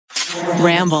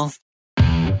Ramble.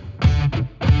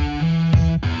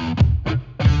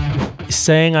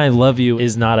 Saying I love you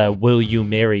is not a will you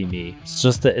marry me. It's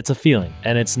just it's a feeling,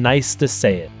 and it's nice to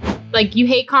say it. Like, you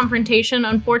hate confrontation.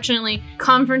 Unfortunately,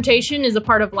 confrontation is a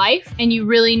part of life, and you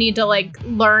really need to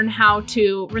learn how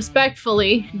to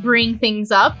respectfully bring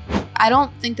things up. I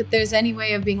don't think that there's any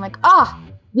way of being like,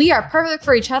 we are perfect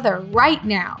for ech other right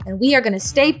now, and we are going to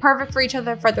stay perfect for each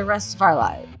other for the rest of our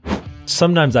lives.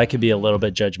 Sometimes I could be a little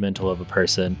bit judgmental of a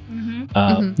person.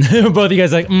 Mm-hmm. Both of you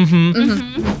guys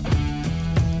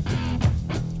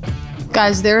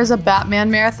Guys, there was a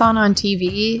Batman marathon on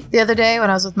TV the other day when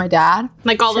I was with my dad.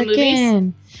 Like all the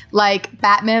movies? Like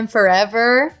Batman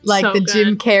Forever, like So the good.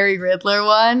 Jim Carrey Riddler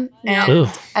one, Yeah.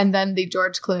 and then the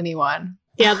George Clooney one.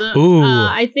 Yeah,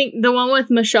 I think the one with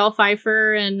Michelle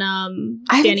Pfeiffer and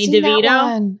Danny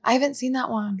DeVito. I haven't seen that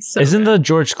one. So Isn't good. the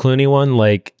George Clooney one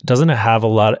doesn't it have a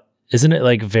lot? Isn't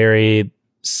it very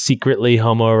secretly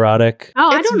homoerotic? Oh,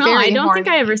 I It's don't know. very I don't think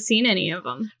I horny. ever seen any of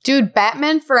them. Dude,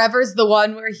 Batman Forever's the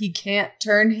one where he can't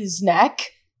turn his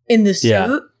neck in the suit.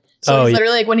 Yeah. So Oh, he's yeah.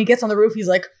 literally when he gets on the roof, he's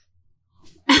like,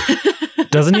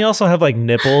 Doesn't he also have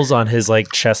nipples on his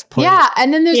chest plate? yeah.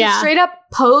 And then there's a Yeah. straight up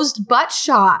posed butt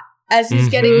shot as he's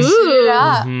Mhm. getting suited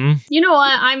up. Mhm. You know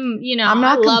what? I'm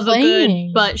not I love complaining. a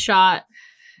good butt shot.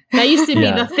 That used to be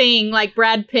Yeah. the thing. Like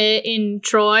Brad Pitt in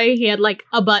Troy, he had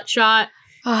a butt shot,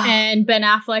 and Ben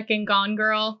Affleck in Gone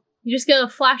Girl. You just get a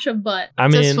flash of butt. I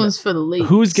This mean, one's for the leagues.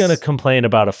 who's gonna complain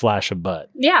about a flash of butt?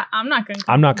 Yeah, I'm not gonna.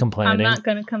 I'm not complaining. I'm not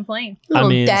gonna complain. Little I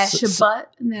mean, dash of butt.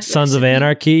 in that Sons of recipe.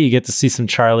 Anarchy, you get to see some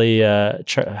Charlie.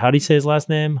 How do you say his last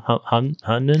name?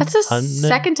 Hunnam? That's the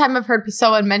second time I've heard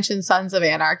someone mention Sons of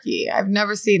Anarchy. I've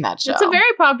never seen that show. It's a very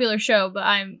popular show, but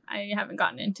I haven't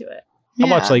gotten into it. I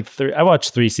watched I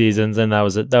watched 3 seasons, and that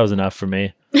was it. That was enough for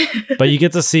me. But you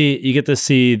get to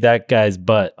see that guy's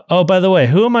butt. Oh, by the way,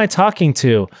 who am I talking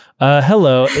to?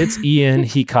 Hello, it's Ian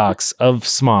Hecox of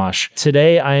Smosh.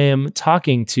 Today I am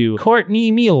talking to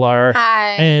Courtney Miller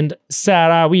Hi. and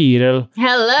Sarah Weedle.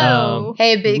 Hello.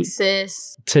 Hey, big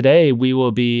sis. Today we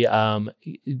will be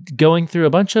going through a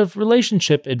bunch of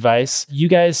relationship advice. You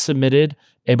guys submitted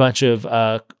a bunch of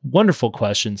wonderful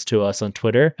questions to us on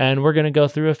Twitter, and we're going to go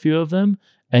through a few of them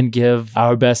and give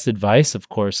our best advice. Of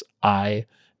course, I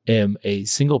am a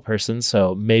single person,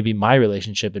 so maybe my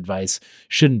relationship advice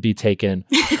shouldn't be taken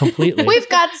completely. We've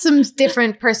got some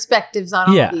different perspectives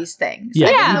on Yeah. all these things. Yeah,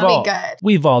 I think we've it'll be good.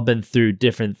 We've all been through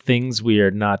different things. We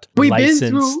are not We've been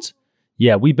licensed.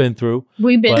 Yeah, we've been through,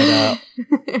 We've been.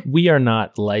 but we are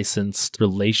not licensed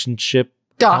relationship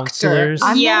Doctor. counselors.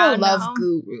 I'm Yeah, not a love no.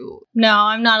 guru. No,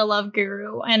 I'm not a love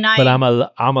guru, and But I'm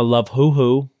a love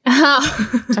hoo-hoo.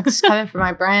 It's coming for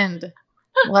my brand.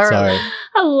 Literally. Sorry.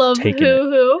 I love Taking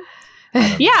hoo-hoo.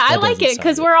 Yeah, I That like doesn't it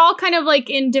because sound we're all kind of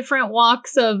in different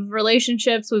walks of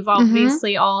relationships. We've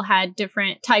obviously all had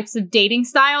different types of dating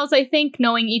styles. I think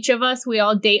knowing each of us, we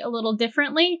all date a little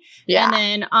differently. Yeah. And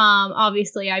then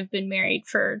obviously I've been married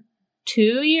for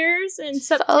 2 years in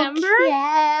September.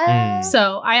 Yeah.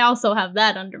 So I also have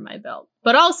that under my belt,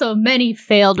 but also many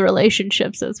failed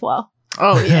relationships as well.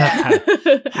 Oh, yeah.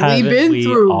 Haven't been we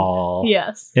through. all?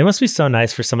 Yes. It must be so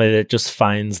nice for somebody that just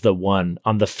finds the one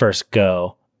on the first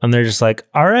go. And they're just like,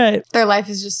 all right. Their life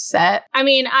is just set. I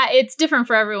mean, it's different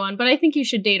for everyone, but I think you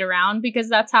should date around because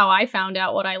that's how I found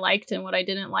out what I liked and what I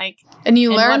didn't like. And you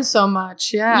And learn what- so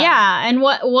much. Yeah. Yeah, and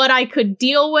what I could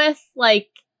deal with,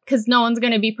 because no one's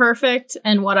going to be perfect,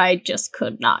 and what I just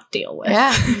could not deal with.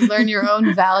 Yeah. You learn your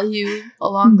own value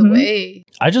along the Mhm. way.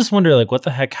 I just wonder, what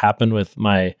the heck happened with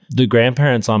the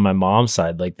grandparents on my mom's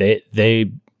side?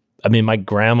 My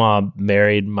grandma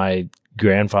married my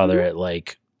grandfather at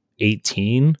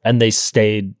 18, and they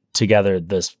stayed together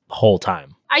this whole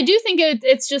time. I do think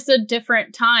it's just a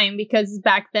different time because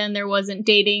back then there wasn't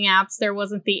dating apps, there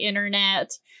wasn't the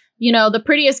internet. You know, the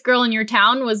prettiest girl in your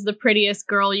town was the prettiest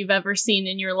girl you've ever seen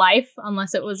in your life,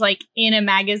 unless it was in a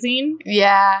magazine.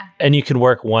 Yeah. And you could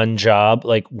work one job,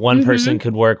 one Mhm. person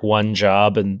could work one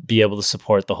job and be able to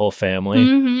support the whole family.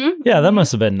 Mm-hmm. Yeah, that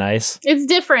must have been nice. It's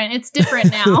different. It's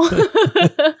different now.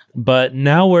 But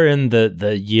now we're in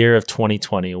the year of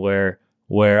 2020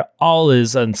 where all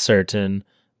is uncertain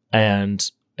and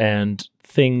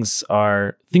things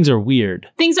are weird.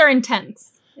 Things are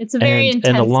intense. It's a very intense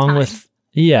and along time.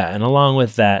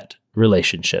 with that,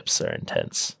 relationships are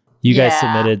intense. You guys Yeah.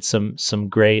 submitted some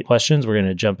great questions. We're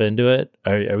gonna jump into it.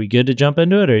 Are we good to jump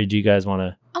into it, or do you guys want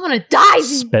to I'm going to dive in.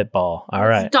 spitball? All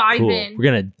Let's right, dive cool. in. We're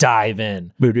gonna dive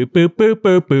in.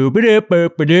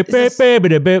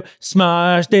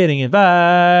 Smosh dating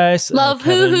advice. Love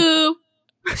Kevin. hoo-hoo.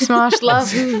 Smosh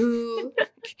love hoo hoo.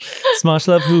 Smosh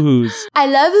love hoo-hoos. I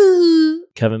love hoo hoo.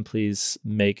 Kevin, please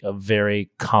make a very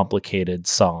complicated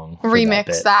song. For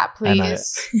Remix that, And I-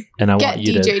 please. And I Get want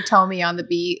you DJ to. Tommy on the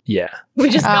beat. Yeah. We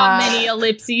just got Uh, many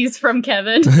ellipses from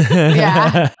Kevin.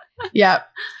 Yeah. Yep.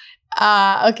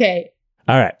 Okay.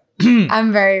 All right.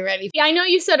 I'm very ready. Yeah, I know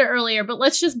you said it earlier, but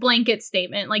let's just blanket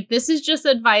statement. Like, this is just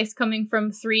advice coming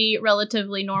from 3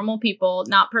 relatively normal people,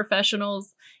 not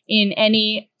professionals in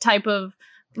any type of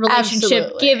relationship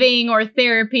Absolutely. giving or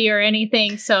therapy or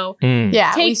anything. So, Mm.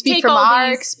 Yeah, we Take- speak take from all our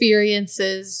these-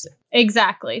 experiences.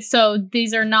 exactly. So,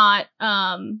 these are not,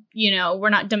 we're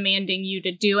not demanding you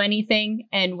to do anything,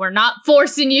 and we're not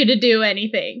forcing you to do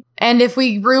anything. And if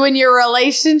we ruin your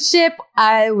relationship,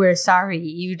 we're sorry.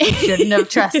 You shouldn't have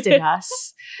trusted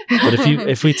us. But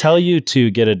if we tell you to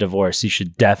get a divorce, you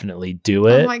should definitely do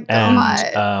it. Oh my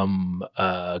God.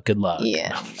 And good luck.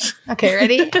 Yeah. Okay,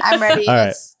 ready? I'm ready. All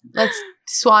right. Let's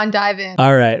swan dive in.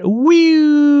 All right.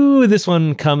 Woo! This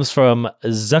one comes from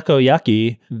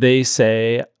Zukoyaki. They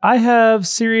say, I have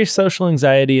serious social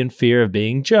anxiety and fear of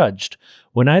being judged.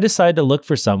 When I decide to look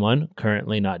for someone,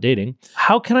 currently not dating,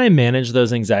 how can I manage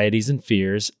those anxieties and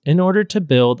fears in order to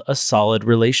build a solid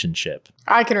relationship?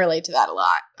 I can relate to that a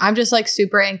lot. I'm just like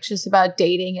super anxious about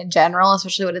dating in general,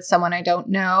 especially when it's someone I don't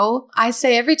know. I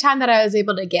say every time that I was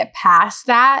able to get past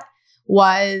that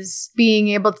was being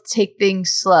able to take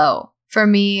things slow. For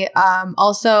me,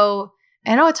 also,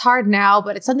 I know it's hard now,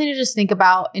 but it's something to just think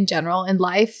about in general in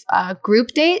life. Group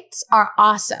dates are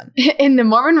awesome. In the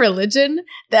Mormon religion,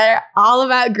 they're all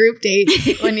about group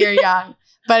dates when you're young.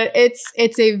 But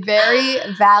it's a very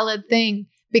valid thing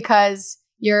because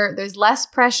there's less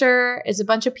pressure. It's a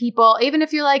bunch of people. Even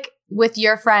if you're like with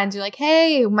your friends, you're like,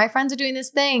 hey, my friends are doing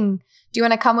this thing. Do you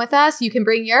want to come with us? You can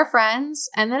bring your friends.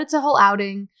 And then it's a whole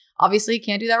outing. Obviously, you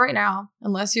can't do that right now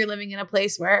unless you're living in a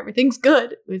place where everything's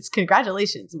good. Which,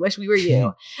 congratulations. Wish we were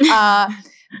you.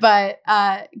 But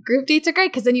group dates are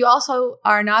great because then you also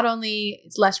are not only,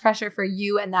 it's less pressure for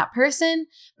you and that person,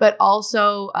 but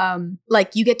also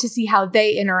like you get to see how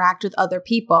they interact with other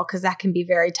people because that can be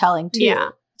very telling too. Yeah.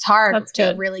 It's hard That's to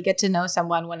good. really get to know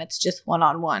someone when it's just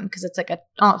one-on-one because it's like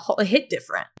a hit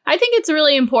different. I think it's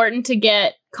really important to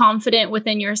get confident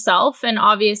within yourself. And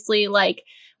obviously, like,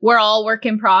 we're all work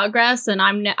in progress, and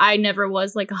I never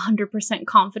was like 100%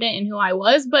 confident in who I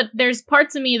was, but there's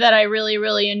parts of me that I really,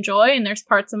 really enjoy, and there's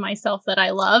parts of myself that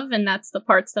I love, and that's the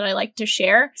parts that I like to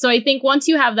share. So I think once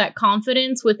you have that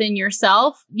confidence within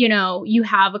yourself, you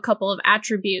have a couple of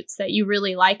attributes that you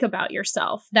really like about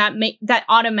yourself that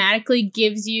automatically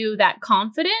gives you that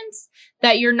confidence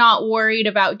that you're not worried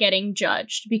about getting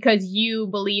judged because you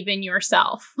believe in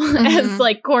yourself. As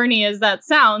like corny as that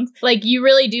sounds, like you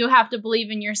really do have to believe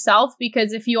in yourself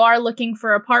because if you are looking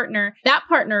for a partner, that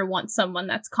partner wants someone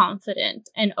that's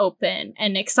confident and open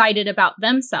and excited about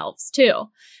themselves too.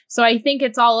 So I think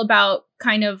it's all about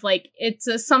kind of like it's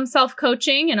some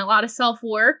self-coaching and a lot of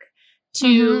self-work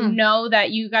to know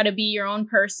that you got to be your own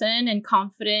person and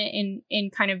confident in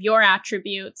kind of your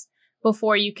attributes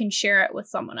before you can share it with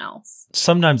someone else.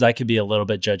 Sometimes I could be a little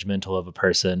bit judgmental of a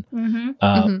person.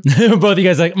 Mm-hmm. Both of you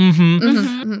guys like,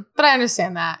 But I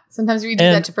understand that. Sometimes we do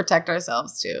And- that to protect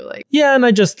ourselves too. Like, Yeah, and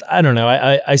I don't know.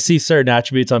 I see certain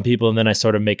attributes on people and then I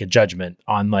sort of make a judgment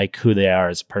on like who they are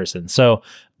as a person. So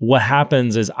what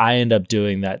happens is I end up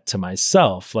doing that to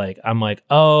myself. Like I'm like,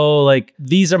 oh, like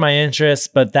these are my interests,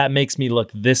 but that makes me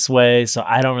look this way. So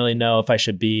I don't really know if I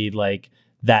should be like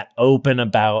that open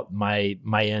about my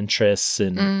interests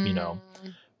and,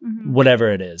 Mm-hmm.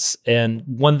 whatever it is. And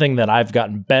one thing that I've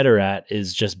gotten better at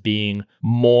is just being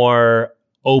more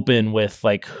open with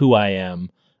like who I am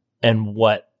and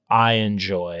what I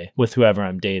enjoy with whoever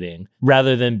I'm dating,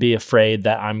 rather than be afraid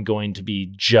that I'm going to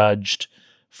be judged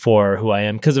for who I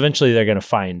am, because eventually they're going to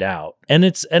find out. And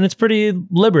it's pretty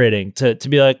liberating to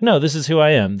be like, no, this is who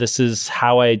I am. This is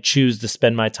how I choose to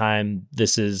spend my time.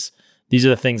 These are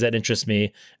the things that interest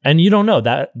me. And you don't know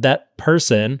that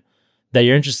person that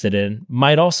you're interested in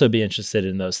might also be interested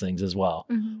in those things as well,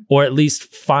 or at least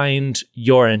find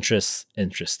your interests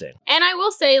interesting. And I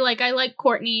will say, like, I like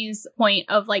Courtney's point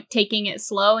of like taking it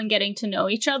slow and getting to know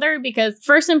each other because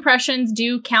first impressions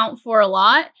do count for a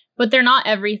lot, but they're not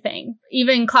everything.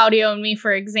 Even Claudio and me,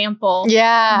 for example.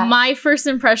 yeah. My first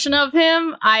impression of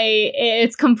him,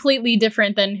 it's completely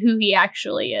different than who he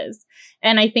actually is.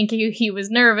 And I think he was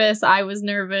nervous. I was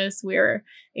nervous. We were,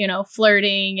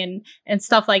 flirting and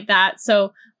stuff like that.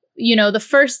 So, the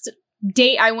first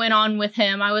date I went on with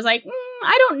him, I was like,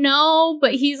 I don't know,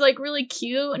 but he's like really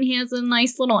cute and he has a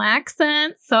nice little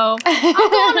accent. So I'll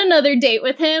go on another date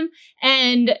with him.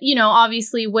 And,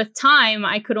 obviously with time,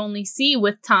 I could only see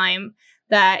with time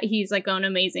that he's like an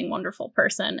amazing, wonderful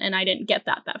person. And I didn't get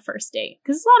that first date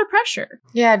because it's a lot of pressure.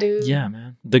 Yeah, dude. Yeah,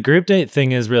 man. The group date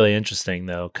thing is really interesting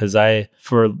though, because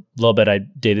for a little bit I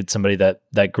dated somebody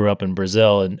that grew up in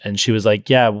Brazil, and she was like,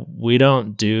 yeah, we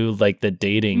don't do like the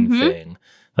dating thing.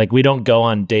 Like we don't go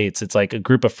on dates. It's like a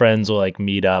group of friends will like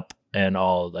meet up and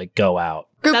all like go out.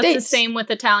 That's the same with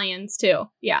Italians too.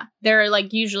 Yeah. They're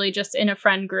like usually just in a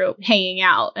friend group hanging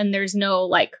out, and there's no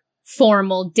like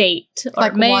formal date or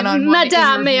like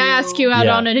Madame, may I ask you out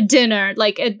on a dinner?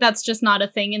 Like that's just not a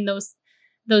thing in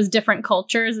those different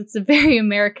cultures. It's very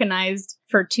Americanized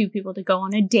for two people to go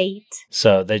on a date.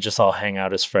 So they just all hang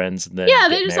out as friends and then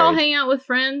they just all hang out with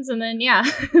friends and then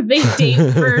they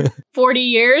date for 40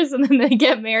 years and then they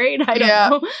get married. I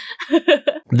don't know.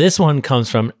 This one comes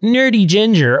from Nerdy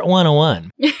Ginger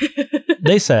 101.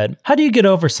 They said, how do you get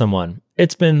over someone?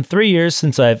 It's been 3 years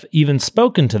since I've even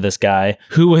spoken to this guy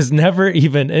who was never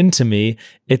even into me.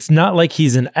 It's not like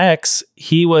he's an ex.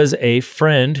 He was a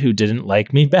friend who didn't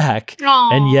like me back.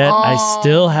 Aww. And yet I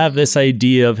still have this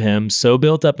idea of him so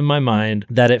built up in my mind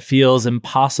that it feels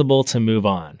impossible to move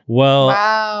on. Well,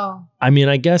 wow. I mean,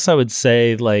 I guess I would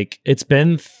say like it's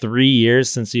been 3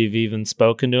 years since you've even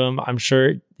spoken to him. I'm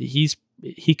sure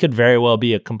he could very well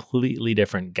be a completely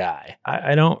different guy.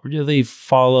 I don't really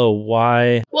follow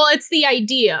why. Well, it's the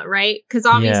idea, right? Because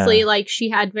obviously, like, she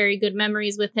had very good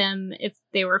memories with him if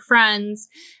they were friends.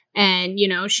 And, you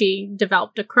know, she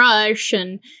developed a crush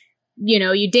and, you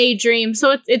know, you daydream.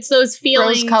 So it's those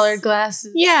feelings. Rose-colored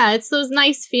glasses. Yeah, it's those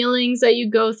nice feelings that you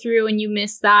go through and you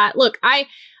miss that. Look, I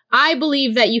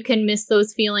believe that you can miss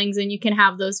those feelings and you can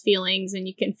have those feelings and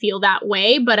you can feel that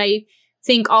way. But I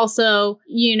think also,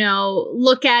 you know,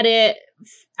 look at it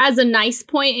as a nice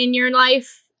point in your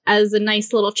life, as a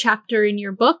nice little chapter in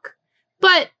your book,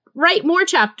 but write more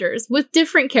chapters with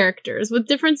different characters, with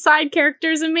different side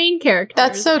characters and main characters.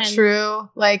 That's so true.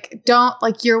 Like,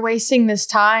 you're wasting this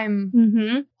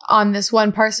time on this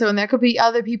one person when there could be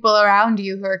other people around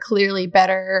you who are clearly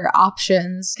better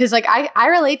options. Because like, I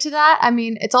relate to that. I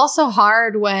mean, it's also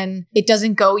hard when it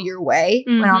doesn't go your way,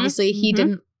 when obviously he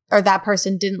didn't, or that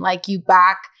person didn't like you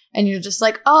back, and you're just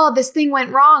like, oh, this thing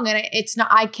went wrong and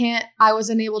I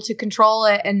wasn't able to control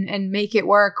it and make it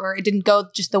work, or it didn't go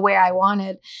just the way I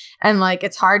wanted. And like,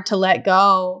 it's hard to let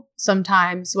go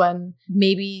sometimes when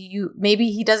maybe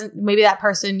that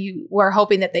person, you were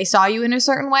hoping that they saw you in a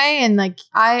certain way. And like,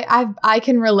 I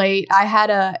can relate. I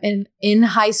had in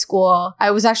high school,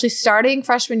 I was actually starting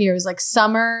freshman year. It was like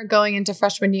summer going into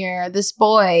freshman year. This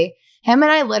boy, him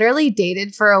and I literally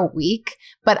dated for a week,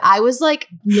 but I was like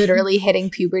literally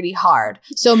hitting puberty hard.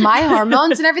 So my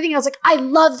hormones and everything, I was like, I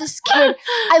love this kid.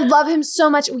 I love him so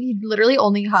much. We literally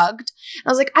only hugged. I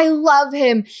was like, I love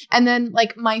him. And then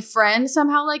like my friend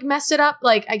somehow like messed it up.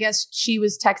 Like, I guess she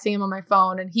was texting him on my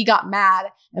phone and he got mad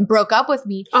and broke up with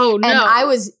me. Oh no. And I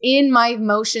was in my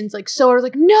emotions, like, so I was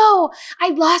like, no, I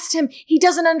lost him. He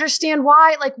doesn't understand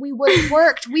why. Like, we would have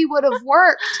worked.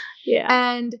 Yeah.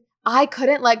 And I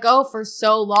couldn't let go for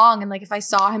so long. And like, if I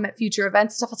saw him at future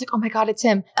events and stuff, I was like, oh my God, it's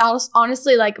him. I was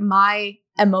honestly like, my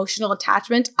emotional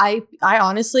attachment, I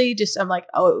honestly just, I'm like,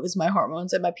 oh, it was my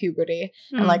hormones and my puberty.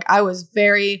 And like, I was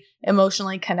very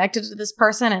emotionally connected to this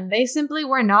person and they simply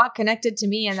were not connected to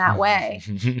me in that way.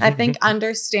 I think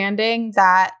understanding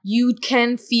that you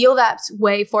can feel that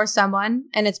way for someone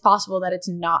and it's possible that it's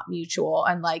not mutual,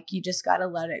 and like, you just got to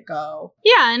let it go.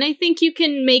 Yeah. And I think you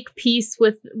can make peace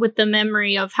with the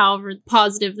memory of how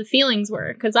positive the feelings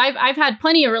were. Cause I've had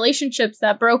plenty of relationships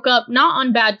that broke up, not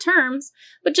on bad terms,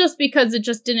 but just because it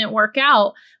just didn't work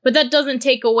out. But that doesn't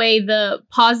take away the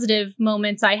positive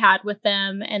moments I had with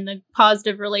them and the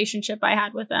positive relationship I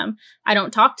had with them. I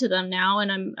don't talk to them now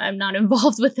and I'm not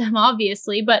involved with them,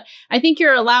 obviously. But I think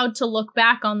you're allowed to look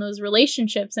back on those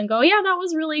relationships and go, yeah, that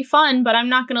was really fun, but I'm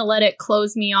not going to let it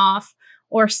close me off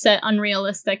or set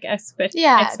unrealistic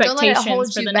expectations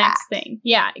for the next thing.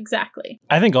 Yeah, exactly.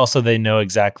 I think also they know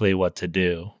exactly what to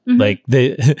do. Like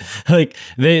they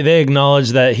acknowledge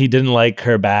that he didn't like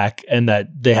her back and that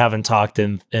they haven't talked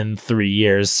in 3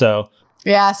 years. So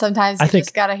yeah, sometimes you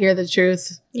just gotta hear the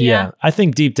truth. Yeah. I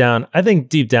think deep down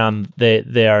they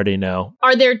already know.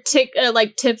 Are there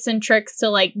tips and tricks to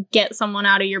like get someone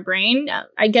out of your brain?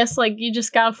 I guess like you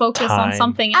just gotta focus on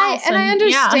something else. I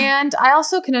understand. Yeah. I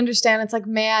also can understand. It's like,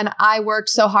 man, I worked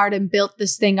so hard and built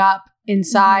this thing up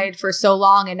inside for so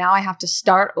long, and now I have to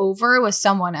start over with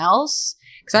someone else.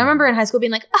 Because I remember in high school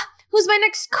being like, who's my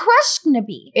next crush gonna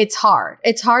be? It's hard.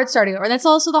 It's hard starting over. And that's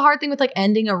also the hard thing with like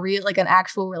ending an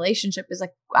actual relationship is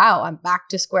like, wow, I'm back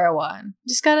to square one.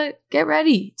 Just gotta get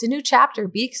ready. It's a new chapter.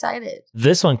 Be excited.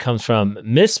 This one comes from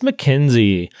Miss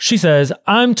McKinsey. She says,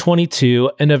 I'm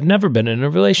 22 and have never been in a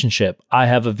relationship. I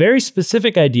have a very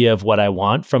specific idea of what I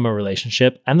want from a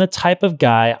relationship and the type of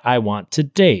guy I want to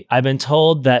date. I've been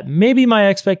told that maybe my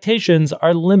expectations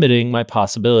are limiting my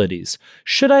possibilities.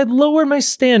 Should I lower my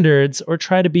standards or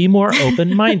try to be more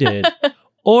open-minded?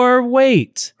 Or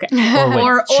wait. Okay. Or wait.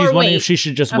 Or She's wondering wait. if she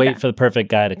should just Okay. wait for the perfect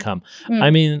guy to come. Mm. I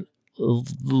mean,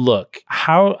 look,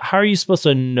 how are you supposed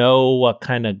to know what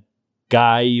kind of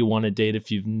guy you want to date if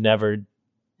you've never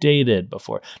dated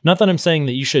before? Not that I'm saying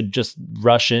that you should just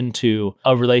rush into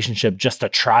a relationship just to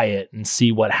try it and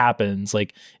see what happens.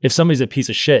 Like if somebody's a piece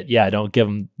of shit, don't give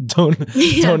them, don't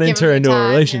give enter them into time, a yeah.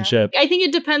 relationship. I think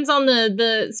it depends on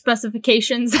the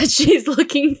specifications that she's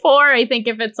looking for. I think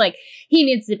if it's like he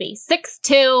needs to be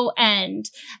 6'2" and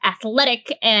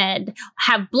athletic and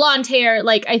have blonde hair,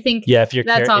 like I think Yeah, if you're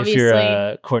That's if you're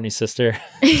obviously- Courtney's sister.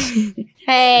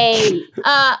 Hey.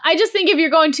 I just think if you're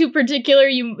going too particular,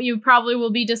 you probably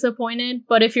will be disappointed.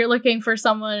 But if you're looking for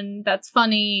someone that's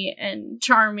funny and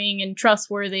charming and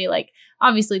trustworthy, like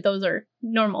obviously those are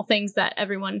normal things that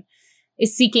everyone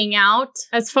is seeking out.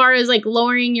 As far as like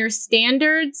lowering your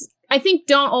standards, I think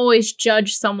don't always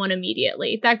judge someone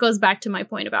immediately. That goes back to my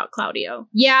point about Claudio.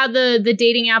 Yeah, the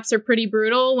dating apps are pretty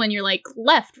brutal when you're like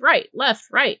left, right,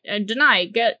 and deny,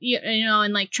 get, you know,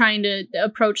 and like trying to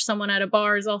approach someone at a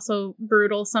bar is also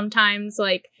brutal sometimes.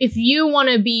 Like if you want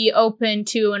to be open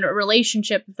to a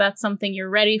relationship, if that's something you're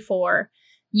ready for,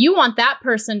 you want that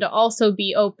person to also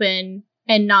be open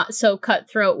and not so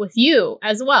cutthroat with you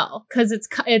as well, because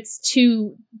it's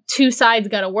two sides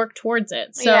got to work towards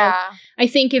it. So yeah. I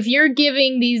think if you're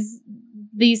giving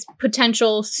these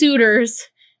potential suitors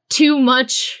too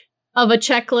much of a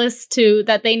checklist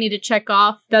that they need to check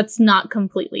off, that's not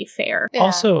completely fair. Yeah.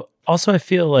 Also, I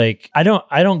feel like I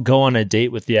don't go on a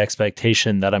date with the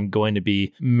expectation that I'm going to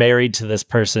be married to this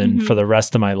person Mhm. for the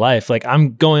rest of my life. Like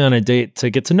I'm going on a date to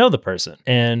get to know the person,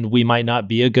 and we might not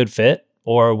be a good fit,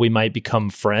 or we might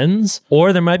become friends,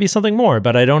 or there might be something more,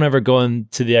 but I don't ever go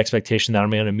into the expectation that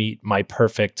I'm going to meet my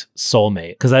perfect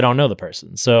soulmate because I don't know the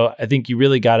person. So I think you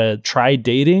really got to try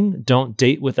dating. Don't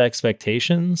date with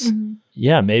expectations. Mhm.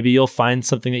 Yeah, maybe you'll find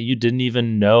something that you didn't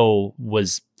even know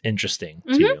was interesting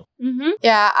to you. Mm-hmm.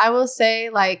 Yeah, I will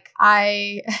say, like,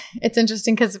 it's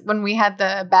interesting because when we had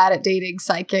the bad at dating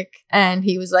psychic and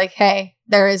he was like, hey,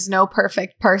 there is no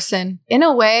perfect person. In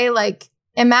a way, like,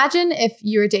 imagine if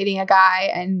you were dating a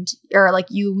guy or like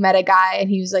you met a guy and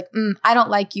he was like, I don't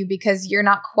like you because you're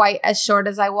not quite as short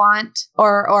as I want,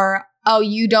 or oh,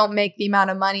 you don't make the amount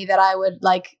of money that I would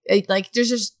like. Like there's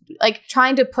just like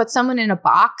trying to put someone in a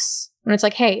box when it's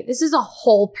like, hey, this is a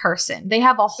whole person. They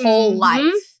have a whole Mhm.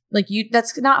 life. Like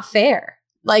that's not fair.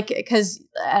 Like, because,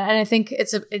 and I think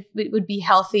it would be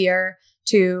healthier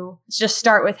to just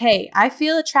start with, hey, I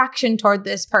feel attraction toward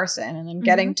this person, and then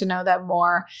getting to know them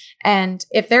more. And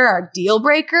if there are deal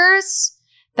breakers,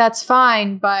 that's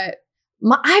fine. But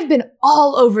I've been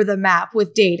all over the map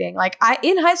with dating. Like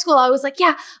in high school, I was like,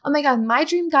 yeah, oh my God, my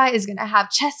dream guy is going to have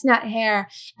chestnut hair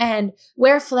and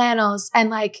wear flannels. And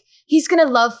like, he's going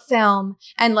to love film.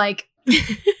 And like,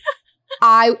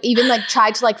 I even like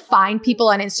tried to like find people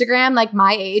on Instagram, like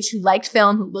my age, who liked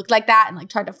film, who looked like that, and like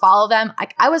tried to follow them.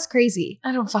 I was crazy.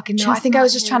 I don't fucking know. I think I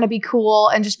was just trying to be cool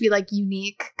and just be like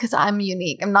unique because I'm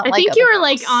unique. I'm not. I like think other you were girls.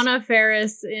 like Anna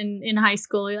Faris in high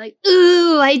school. You're like,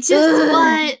 ooh, I just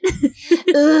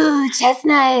want. Ooh,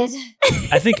 chestnut.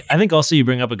 I think also you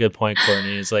bring up a good point,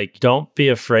 Courtney, is like, don't be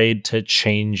afraid to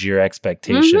change your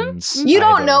expectations. You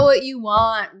don't either. know what you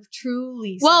want,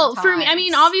 truly. Well, for me, I sometimes.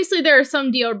 mean, obviously there are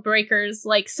some deal breakers.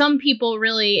 Like some people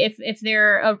really, if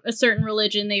they're a certain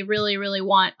religion, they really, really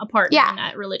want a partner Yeah. in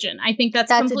that religion. I think that's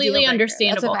a completely deal breaker.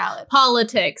 understandable. That's a valid.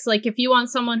 Politics, like if you want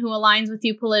someone who aligns with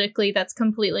you politically, that's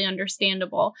completely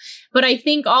understandable. But I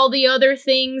think all the other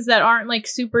things that aren't like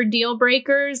super deal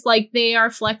breakers, like they are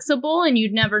flexible, and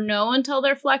you'd never know until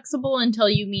they're flexible until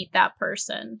you meet that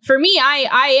person. For me,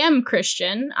 I am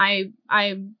Christian. I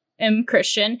am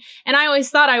Christian, and I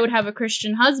always thought I would have a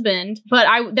Christian husband, but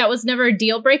that was never a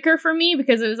deal breaker for me,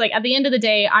 because it was like, at the end of the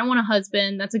day, I want a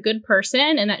husband that's a good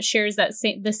person and that shares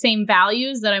the same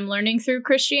values that I'm learning through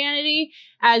Christianity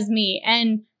as me.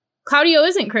 And Claudio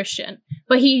isn't Christian,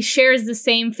 but he shares the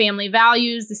same family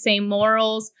values, the same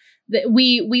morals. That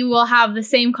we will have the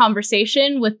same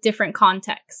conversation with different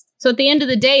context. So at the end of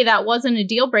the day, that wasn't a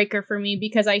deal breaker for me,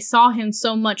 because I saw him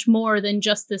so much more than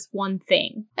just this one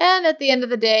thing. And at the end of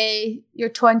the day, you're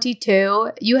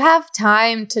 22. You have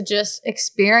time to just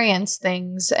experience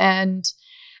things and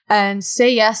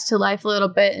say yes to life a little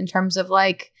bit, in terms of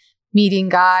like meeting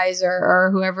guys or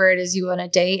whoever it is you want to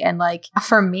date. And like,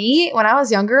 for me, when I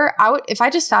was younger, if I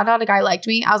just found out a guy liked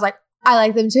me, I was like, I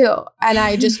like them too. And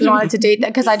I just wanted to date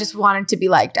them because I just wanted to be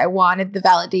liked. I wanted the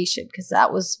validation because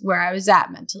that was where I was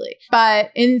at mentally. But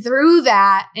through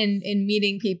that, in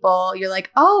meeting people, you're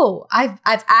like, oh, I've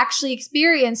actually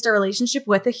experienced a relationship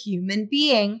with a human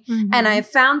being. And I've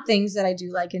found things that I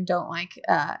do like and don't like.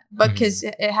 But because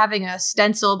having a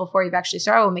stencil before you've actually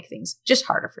started will make things just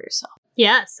harder for yourself.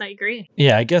 Yes, I agree.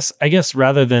 Yeah, I guess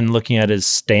rather than looking at it as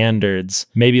standards,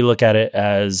 maybe look at it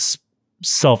as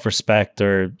self-respect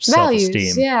or self-esteem.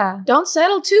 Values, yeah. Don't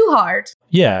settle too hard.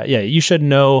 Yeah. You should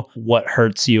know what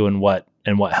hurts you and what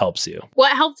helps you.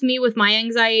 What helped me with my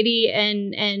anxiety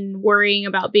and worrying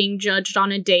about being judged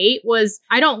on a date was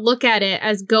I don't look at it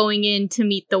as going in to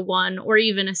meet the one or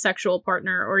even a sexual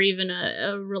partner or even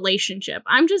a relationship.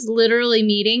 I'm just literally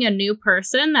meeting a new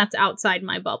person that's outside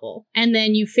my bubble. And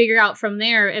then you figure out from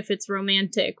there if it's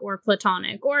romantic or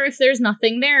platonic or if there's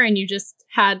nothing there and you just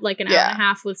had like an hour and a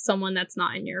half with someone that's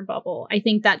not in your bubble. I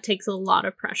think that takes a lot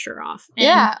of pressure off.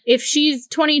 And if she's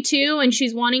 22 and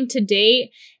she's wanting to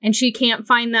date and she can't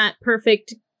find that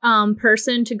perfect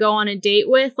person to go on a date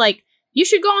with, like, you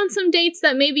should go on some dates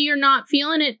that maybe you're not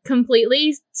feeling it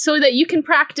completely so that you can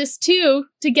practice too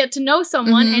to get to know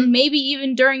someone. And maybe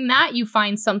even during that, you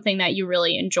find something that you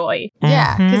really enjoy.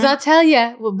 Yeah, because I'll tell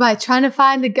you, by trying to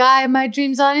find the guy of my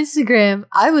dreams on Instagram,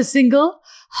 I was single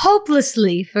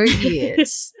hopelessly for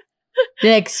years.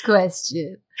 Next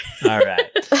question. All right.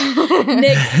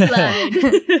 Next slide.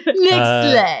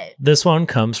 Next slide. This one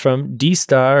comes from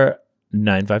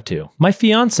DStar952. My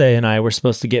fiance and I were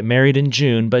supposed to get married in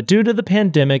June, but due to the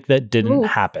pandemic, that didn't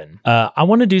happen. I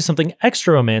want to do something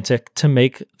extra romantic to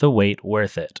make the wait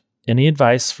worth it. Any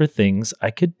advice for things I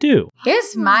could do?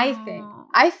 Here's my thing.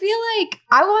 I feel like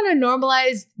I want to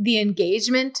normalize the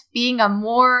engagement being a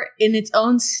more in its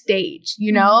own stage,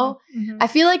 you know? I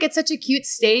feel like it's such a cute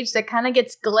stage that kind of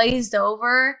gets glazed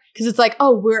over because it's like,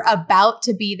 oh, we're about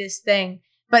to be this thing.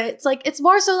 But it's like, it's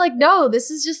more so like, no, this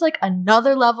is just like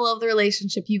another level of the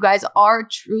relationship. You guys are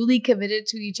truly committed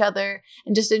to each other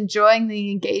and just enjoying the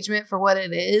engagement for what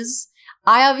it is.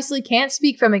 I obviously can't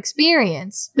speak from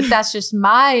experience, but that's just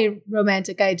my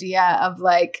romantic idea of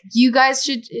like, you guys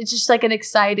should, it's just like an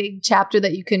exciting chapter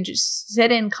that you can just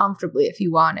sit in comfortably if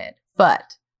you want it. But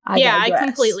I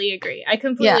completely agree. I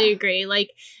completely agree. Like,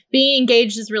 being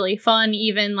engaged is really fun.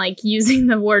 Even like using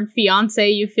the word fiance,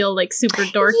 you feel like super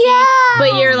dorky,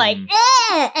 but you're like,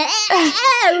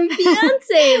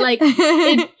 fiance. Like,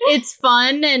 it's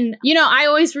fun. And, you know, I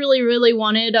always really, really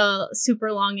wanted a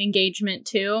super long engagement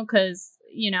too, because,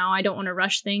 you know, I don't want to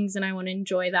rush things and I want to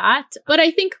enjoy that. But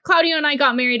I think Claudio and I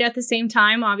got married at the same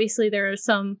time. Obviously, there are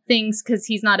some things because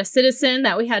he's not a citizen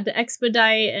that we had to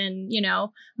expedite. And, you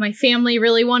know, my family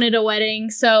really wanted a wedding.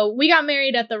 So we got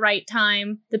married at the right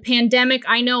time. The pandemic,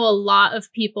 I know a lot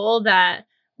of people that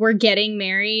were getting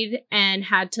married and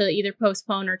had to either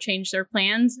postpone or change their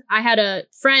plans. I had a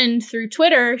friend through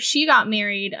Twitter. She got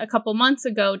married a couple months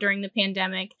ago during the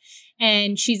pandemic.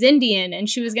 And she's Indian, and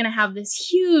she was going to have this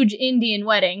huge Indian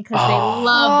wedding because they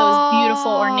love those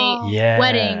beautiful, ornate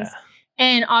weddings.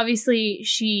 And obviously,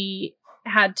 she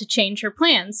had to change her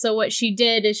plans. So what she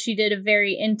did is she did a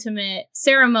very intimate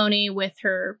ceremony with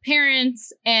her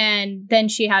parents, and then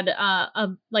she had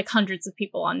like hundreds of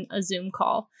people on a Zoom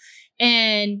call.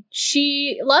 And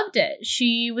she loved it.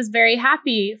 She was very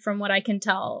happy from what I can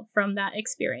tell from that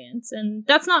experience. And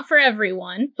that's not for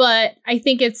everyone, but I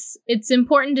think it's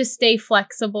important to stay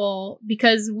flexible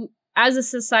because as a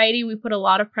society, we put a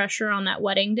lot of pressure on that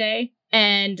wedding day.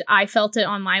 And I felt it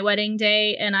on my wedding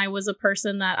day. And I was a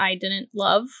person that I didn't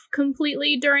love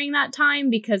completely during that time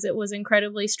because it was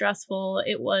incredibly stressful.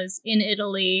 It was in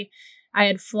Italy. I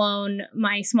had flown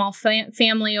my small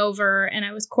family over and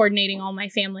I was coordinating all my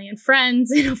family and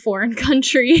friends in a foreign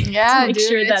country to make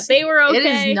sure that they were okay.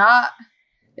 It is not,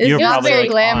 it's not very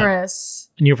glamorous.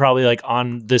 And you're probably like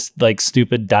on this like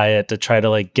stupid diet to try to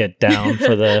like get down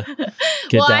for the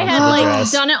I had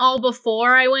like done it all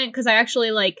before I went because I actually,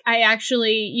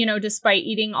 you know, despite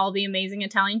eating all the amazing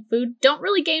Italian food, don't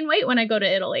really gain weight when I go to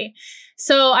Italy.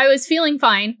 So I was feeling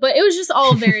fine, but it was just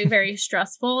all very, very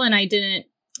stressful and I didn't,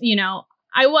 you know,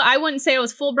 I wouldn't say I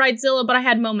was full bridezilla, but I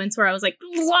had moments where I was like,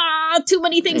 too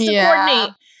many things to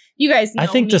coordinate. You guys know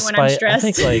me when I'm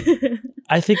stressed.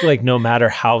 I think like no matter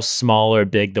how small or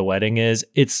big the wedding is,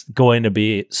 it's going to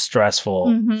be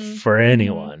stressful for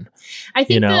anyone. I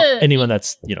think you know, anyone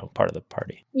that's, you know, part of the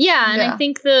party. Yeah, and I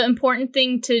think the important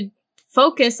thing to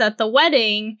focus at the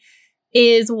wedding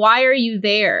is why are you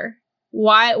there?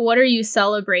 What are you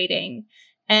celebrating?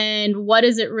 and what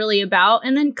is it really about,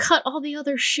 and then cut all the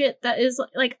other shit that is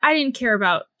like I didn't care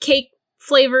about cake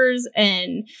flavors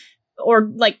and or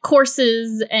like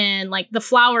courses and like the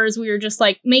flowers. We were just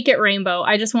like, make it rainbow.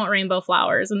 I just want rainbow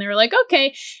flowers. And they were like,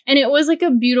 okay. And it was like a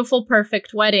beautiful,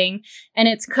 perfect wedding. And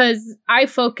it's because I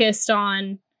focused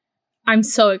on, I'm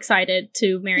so excited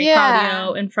to marry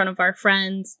Claudio in front of our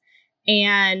friends.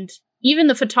 And even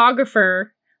the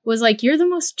photographer was like, you're the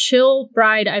most chill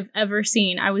bride I've ever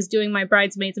seen. I was doing my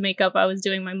bridesmaid's makeup. I was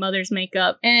doing my mother's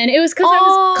makeup. And it was because I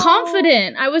was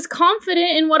confident. I was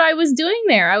confident in what I was doing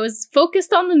there. I was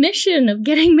focused on the mission of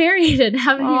getting married and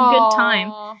having a good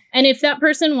time. And if that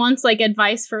person wants like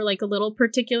advice for like a little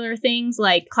particular things,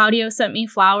 like Claudio sent me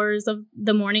flowers of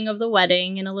the morning of the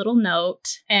wedding in a little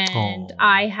note. And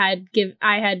I had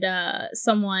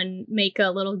someone make a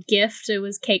little gift. It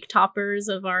was cake toppers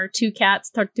of our 2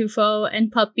 cats, Tartufo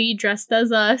and Puppy, dressed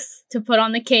as us, to put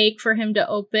on the cake for him to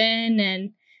open.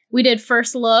 And we did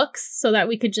first looks so that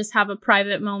we could just have a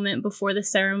private moment before the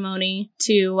ceremony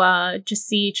to just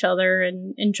see each other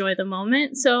and enjoy the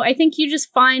moment. So I think you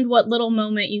just find what little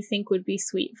moment you think would be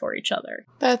sweet for each other.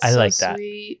 That's I so like that.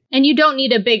 sweet. And you don't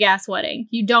need a big ass wedding.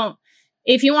 You don't.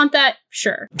 If you want that,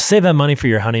 sure. Save that money for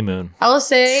your honeymoon. I will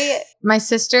say my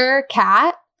sister,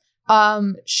 Kat,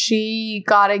 she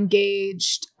got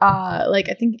engaged like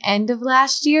I think end of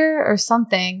last year or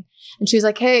something. And she was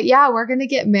like, hey, yeah, we're going to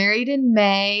get married in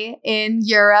May in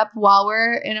Europe while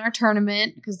we're in our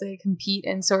tournament because they compete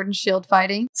in sword and shield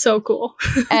fighting. So cool.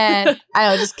 And I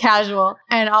know, just casual.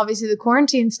 And obviously the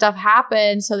quarantine stuff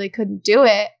happened, so they couldn't do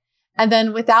it. And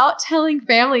then without telling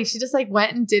family, she just like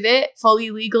went and did it fully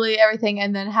legally, everything,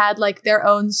 and then had like their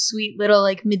own sweet little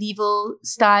like medieval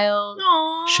style.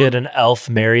 Aww. She had an elf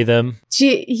marry them.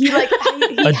 He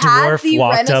A had dwarf the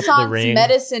walked up the Renaissance ring.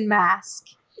 medicine mask.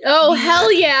 Oh,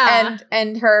 hell yeah.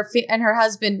 And her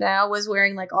husband now was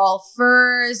wearing like all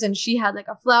furs, and she had like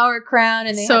a flower crown,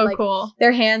 and they so had like cool.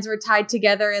 their hands were tied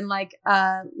together in like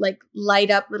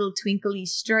light up little twinkly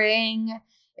string.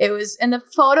 It was, and the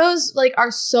photos like are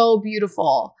so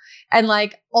beautiful. And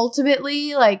like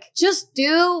ultimately, like just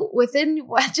do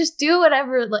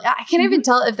whatever. Like, I can't even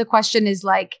tell if the question is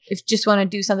like, if you just want to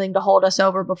do something to hold us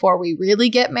over before we really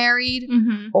get married,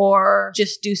 or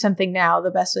just do something now the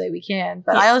best way we can.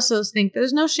 But I also think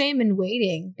there's no shame in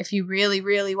waiting. If you really,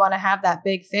 really want to have that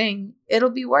big thing, it'll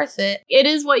be worth it. It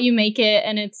is what you make it,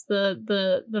 and it's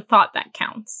the thought that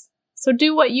counts. So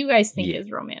do what you guys think is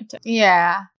romantic.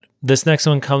 Yeah. This next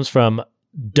one comes from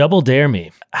Double Dare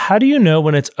Me. How do you know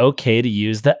when it's okay to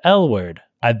use the L word?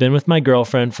 I've been with my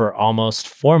girlfriend for almost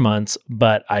 4 months,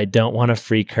 but I don't want to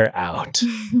freak her out.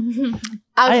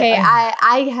 Okay,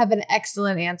 I have an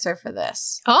excellent answer for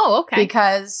this. Oh, okay.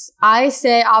 Because I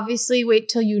say, obviously, wait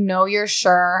till you know you're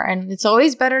sure. And it's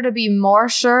always better to be more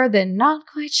sure than not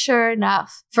quite sure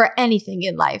enough for anything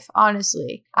in life,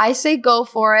 honestly. I say go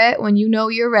for it when you know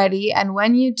you're ready. And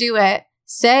when you do it,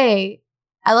 say,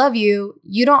 I love you.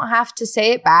 You don't have to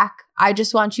say it back. I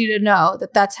just want you to know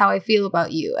that that's how I feel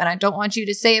about you. And I don't want you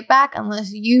to say it back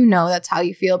unless you know that's how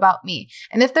you feel about me.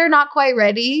 And if they're not quite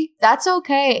ready, that's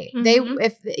okay.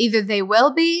 If either they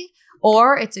will be,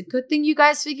 or it's a good thing you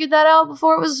guys figured that out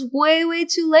before it was way, way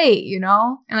too late, you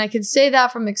know? And I can say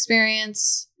that from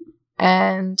experience.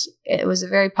 And it was a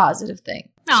very positive thing.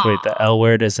 So wait, the L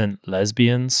word isn't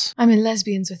lesbians? I'm in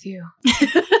lesbians with you.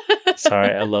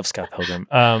 Sorry, I love Scott Pilgrim.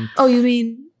 Oh, you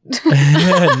mean?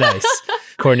 Nice.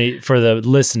 Courtney, for the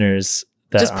listeners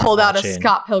that just pulled out watching, a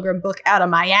Scott Pilgrim book out of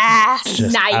my ass.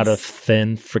 just Nice. out of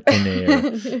thin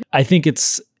freaking air. I think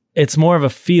it's more of a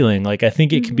feeling. Like I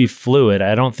think it can be fluid.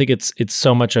 I don't think it's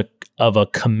so much of a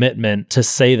commitment to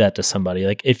say that to somebody.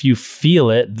 Like if you feel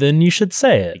it, then you should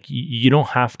say it. Like, you don't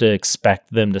have to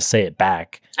expect them to say it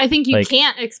back. I think you Like-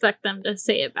 can't expect them to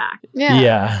say it back.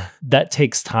 Yeah. That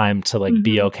takes time to like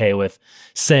be okay with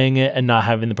saying it and not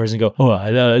having the person go, oh, I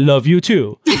love you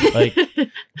too. Like,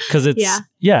 cause it's,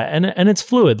 and it's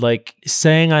fluid. Like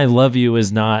saying I love you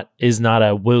is not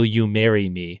a will you marry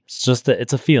me? It's just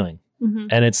it's a feeling.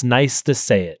 And it's nice to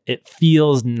say it. It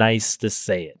feels nice to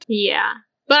say it. Yeah.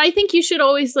 But I think you should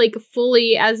always like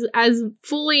fully as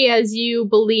fully as you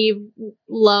believe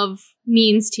love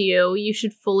means to you, you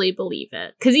should fully believe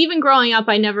it. Because even growing up,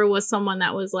 I never was someone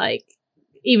that was like,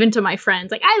 even to my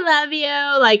friends, like, I love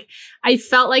you. Like, I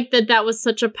felt like that was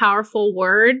such a powerful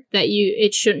word that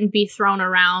it shouldn't be thrown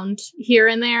around here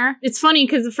and there. It's funny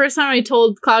because the first time I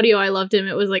told Claudio I loved him,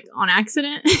 it was like on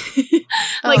accident.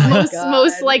 Like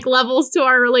most like levels to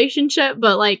our relationship.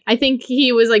 But like, I think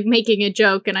he was like making a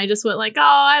joke and I just went like, oh,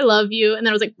 I love you. And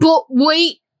then I was like, but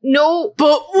wait, no,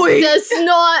 that's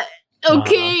not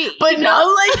Okay. But not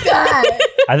like that.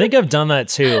 I think I've done that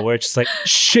too, where it's just like,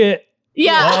 shit.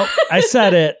 Yeah. Well, I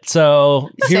said it. So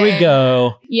here we Same.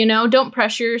 go. You know, don't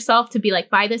pressure yourself to be like,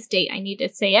 by this date, I need to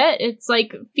say it. It's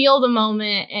like, feel the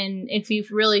moment. And if you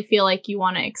really feel like you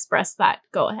want to express that,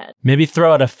 go ahead. Maybe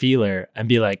throw out a feeler and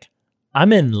be like,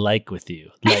 I'm in like with you.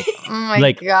 Like, Oh my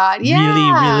like God.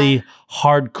 Yeah. really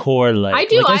hardcore like. I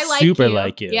do. Like, I like super you.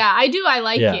 like you. Yeah, I do. I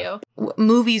like Yeah. you.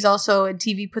 Movies also and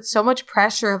TV put so much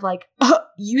pressure of like, oh,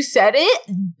 you said it,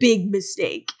 big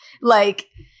mistake. Like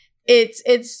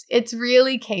it's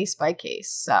really case by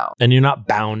case. So And you're not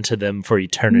bound to them for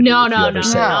eternity. No, if you no, ever no,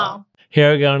 say it. no.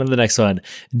 Here we go on to the next one.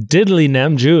 Diddley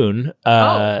Namjoon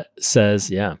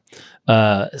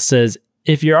says,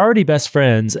 if you're already best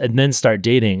friends and then start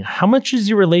dating, how much is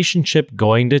your relationship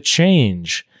going to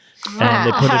change?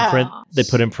 And they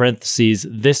put in parentheses,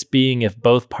 this being if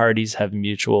both parties have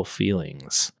mutual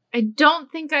feelings. I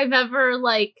don't think I've ever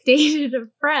like dated a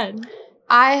friend.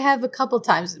 I have a couple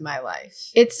times in my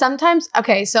life. It's sometimes,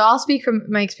 okay, so I'll speak from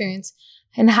my experience.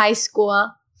 In high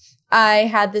school, I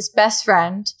had this best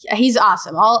friend. He's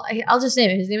awesome. I'll just name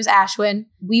it. His name is Ashwin.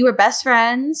 We were best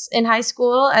friends in high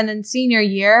school. And then senior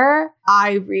year,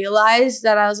 I realized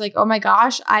that I was like, oh my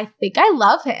gosh, I think I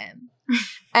love him.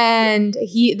 And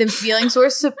the feelings were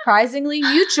surprisingly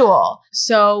mutual.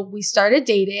 So we started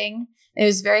dating. It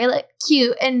was very like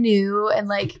cute and new and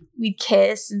like we'd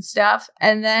kiss and stuff.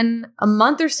 And then a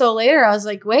month or so later, I was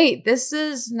like, wait, this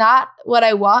is not what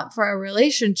I want for a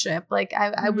relationship. Like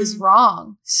I was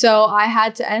wrong. So I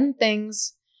had to end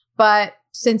things. But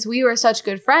since we were such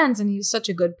good friends and he was such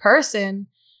a good person,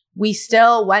 we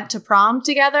still went to prom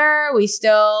together. We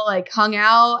still like hung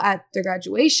out at the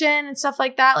graduation and stuff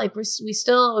like that. Like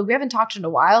we haven't talked in a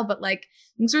while, but like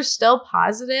things were still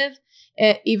positive.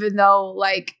 Even though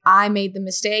like I made the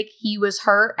mistake, he was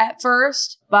hurt at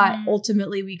first, but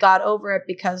ultimately we got over it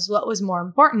because what was more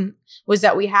important was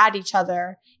that we had each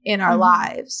other in our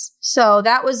lives. So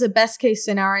that was the best case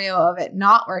scenario of it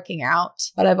not working out.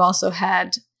 But I've also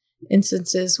had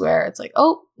instances where it's like,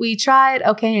 oh, we tried.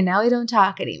 Okay. And now we don't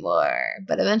talk anymore,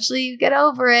 but eventually you get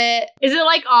over it. Is it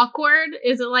like awkward?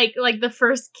 Is it like the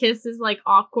first kiss is like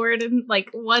awkward? And like,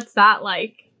 what's that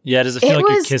like? Yeah, does it feel like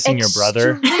you're kissing your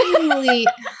brother? Extremely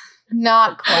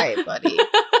not quite, buddy.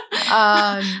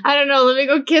 I don't know. Let me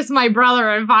go kiss my brother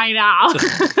and find out.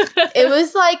 It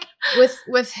was like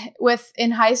with in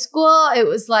high school, it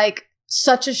was like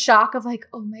such a shock of like,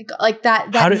 oh my God, like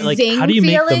that zing how do you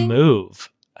feeling. make the move?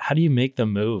 How do you make the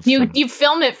move? You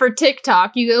film it for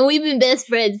TikTok. You go, we've been best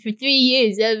friends for 3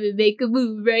 years. I'm gonna make a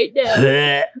move right now.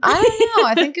 I don't know.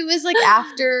 I think it was like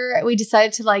after we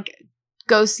decided to like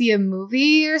go see a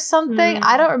movie or something.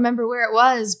 I don't remember where it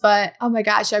was, but oh my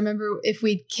gosh, I remember if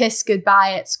we'd kiss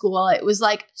goodbye at school, it was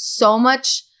like so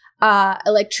much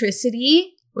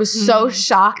electricity. It was so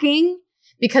shocking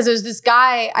because it was this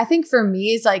guy, I think for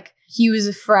me, it's like he was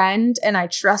a friend and I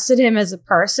trusted him as a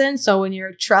person. So when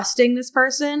you're trusting this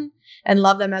person and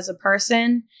love them as a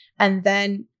person, and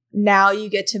then now you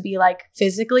get to be like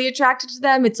physically attracted to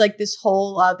them, it's like this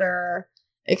whole other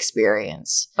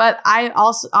experience. But I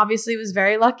also obviously was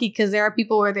very lucky because there are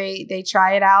people where they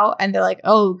try it out and they're like,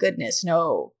 oh goodness,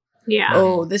 no. Yeah.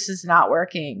 Oh, this is not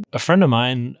working. A friend of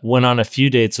mine went on a few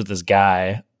dates with this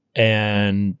guy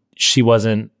and she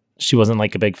wasn't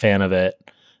like a big fan of it.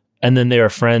 And then they were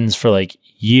friends for like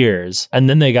years. And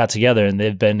then they got together and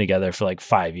they've been together for like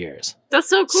 5 years. That's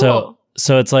so cool.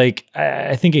 So it's like,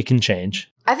 I think it can change.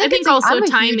 I think also I'm a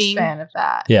timing. huge fan of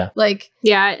that. Yeah. Like,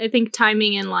 Yeah, I think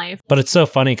timing in life. But it's so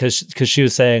funny because she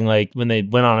was saying like when they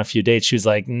went on a few dates, she was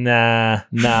like, nah,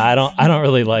 I don't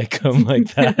really like him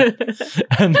like that.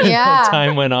 And then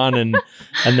time went on and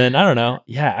then I don't know.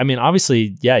 Yeah. I mean,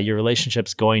 obviously, yeah, your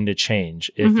relationship's going to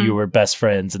change if you were best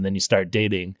friends and then you start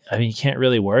dating. I mean, you can't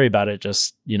really worry about it.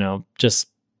 Just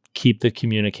keep the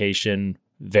communication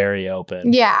very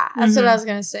open. yeah, that's what I was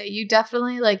gonna say. You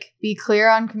definitely like be clear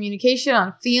on communication,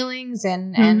 on feelings,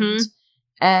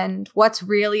 and what's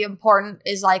really important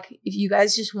is like if you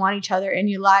guys just want each other in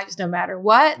your lives no matter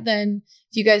what, then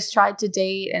if you guys tried to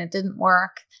date and it didn't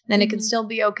work, then it can still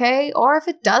be okay. Or if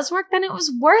it does work, then it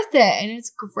was worth it and it's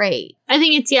great. I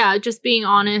think it's, just being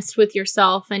honest with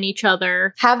yourself and each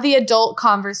other. Have the adult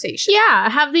conversation. Yeah,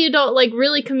 have the adult like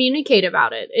really communicate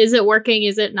about it. Is it working?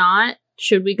 Is it not?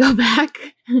 Should we go back?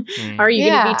 Are you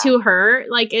going to be too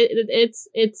hurt? Like it's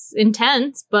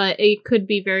intense, but it could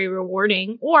be very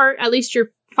rewarding. Or at least you're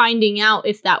finding out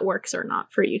if that works or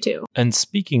not for you too. And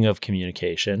speaking of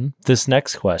communication, this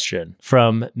next question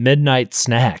from Midnight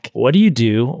Snack. What do you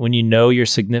do when you know your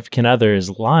significant other is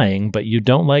lying, but you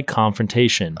don't like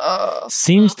confrontation?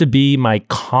 Seems to be my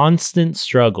constant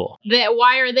struggle.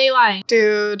 Why are they lying?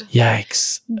 Dude.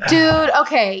 Yikes. Dude,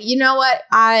 okay. You know what?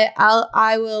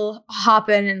 I will hop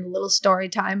in a little story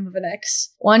time of an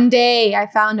ex. One day I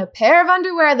found a pair of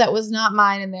underwear that was not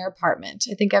mine in their apartment.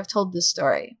 I think I've told this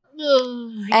story.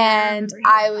 And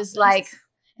I was like,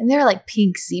 and they were like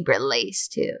pink zebra lace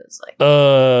too. It was like,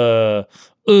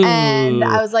 and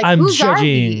I was like, I'm whose are judging.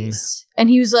 these? And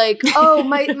he was like, oh,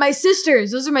 my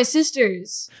sisters. Those are my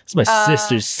sisters. It's my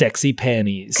sister's sexy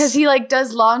panties. Because he like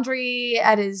does laundry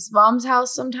at his mom's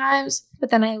house sometimes. But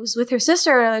then I was with her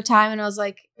sister another time, and I was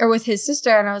like, or with his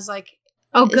sister, and I was like,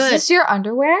 oh, is good. this your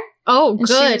underwear? Oh, And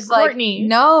she good. was like, Courtney.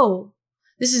 no,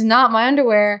 this is not my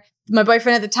underwear. My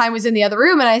boyfriend at the time was in the other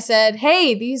room, and I said,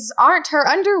 hey, these aren't her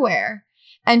underwear.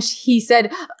 And he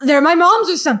said, they're my mom's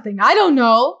or something. I don't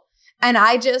know. And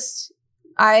I think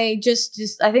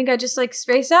I just like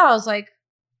spaced out. I was like,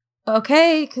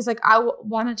 okay, because like I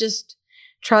want to just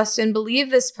trust and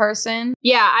believe this person.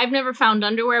 Yeah, I've never found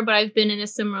underwear, but I've been in a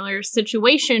similar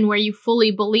situation where you fully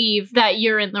believe that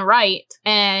you're in the right,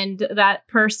 and that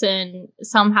person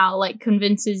somehow like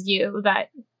convinces you that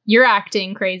you're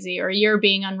acting crazy or you're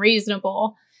being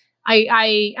unreasonable.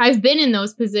 I've been in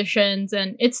those positions,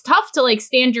 and it's tough to like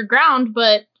stand your ground,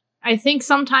 but I think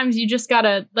sometimes you just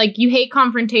gotta, like, you hate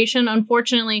confrontation,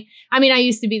 unfortunately. I mean, I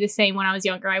used to be the same when I was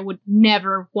younger. I would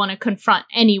never want to confront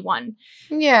anyone.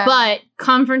 Yeah. But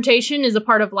confrontation is a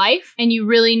part of life, and you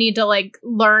really need to, like,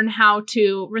 learn how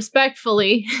to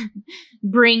respectfully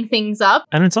bring things up.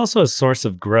 And it's also a source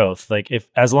of growth. Like,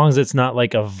 as long as it's not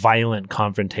like a violent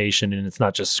confrontation and it's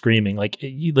not just screaming,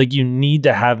 you need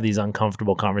to have these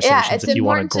uncomfortable conversations if you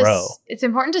want to grow. It's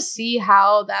important to see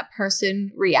how that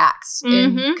person reacts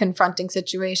in confronting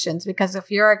situations, because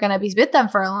if you're going to be with them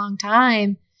for a long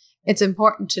time, it's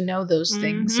important to know those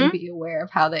things and be aware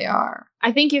of how they are.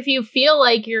 I think if you feel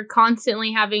like you're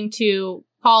constantly having to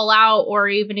call out, or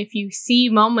even if you see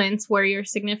moments where your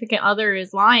significant other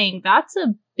is lying, that's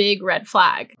a big red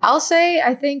flag. I'll say,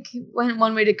 I think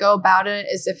one way to go about it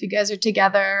is, if you guys are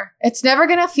together, it's never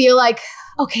going to feel like,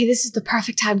 okay, this is the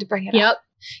perfect time to bring it up.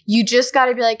 You just got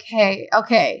to be like, hey,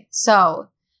 okay, so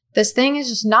this thing is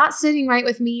just not sitting right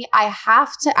with me. I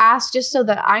have to ask just so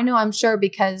that I know I'm sure,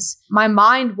 because my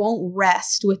mind won't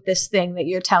rest with this thing that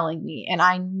you're telling me, and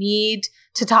I need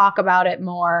to talk about it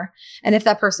more. And if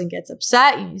that person gets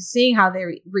upset, you're seeing how they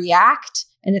react.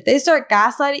 And if they start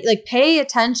gaslighting, like, pay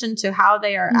attention to how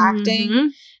they are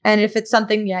acting. And if it's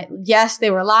something, yes,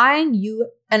 they were lying,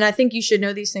 and I think you should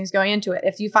know these things going into it.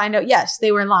 If you find out, yes,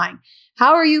 they were lying,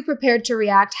 how are you prepared to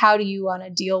react? How do you want to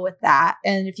deal with that?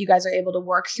 And if you guys are able to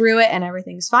work through it and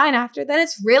everything's fine after, then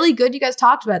it's really good you guys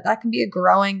talked about it. That can be a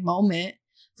growing moment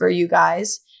for you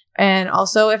guys. And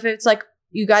also, if it's like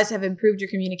you guys have improved your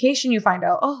communication, you find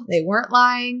out, oh, they weren't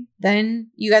lying, then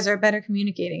you guys are better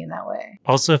communicating in that way.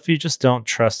 Also, if you just don't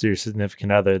trust your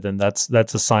significant other, then that's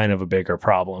a sign of a bigger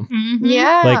problem.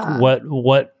 Yeah. Like,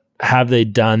 what have they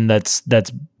done that's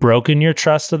broken your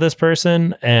trust of this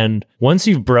person? And once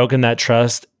you've broken that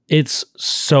trust, it's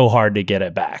so hard to get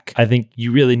it back. I think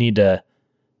you really need to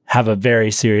have a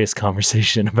very serious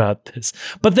conversation about this.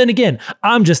 But then again,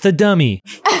 I'm just a dummy.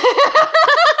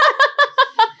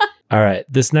 All right.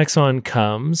 This next one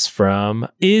comes from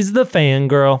Is the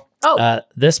Fangirl.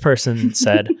 This person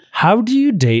said, how do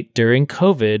you date during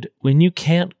COVID when you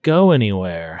can't go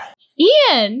anywhere?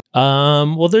 Ian.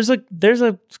 Well, there's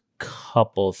a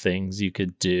couple things you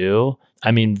could do.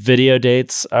 I mean, video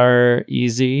dates are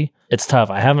easy. It's tough.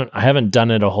 I haven't done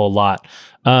it a whole lot.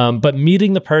 But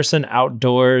meeting the person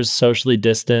outdoors, socially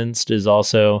distanced, is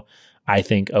also, I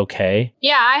think, okay.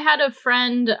 Yeah, I had a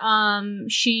friend,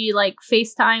 she like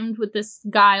FaceTimed with this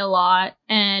guy a lot,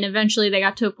 and eventually they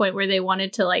got to a point where they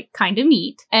wanted to like kind of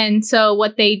meet. And so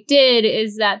what they did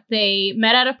is that they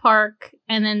met at a park,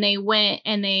 and then they went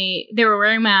and they were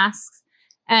wearing masks,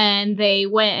 and they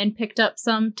went and picked up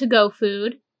some to-go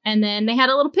food, and then they had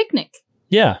a little picnic.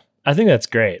 Yeah, I think that's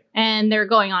great. And they're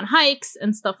going on hikes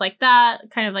and stuff like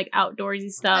that, kind of like outdoorsy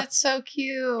stuff. That's so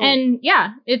cute. And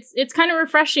yeah, it's kind of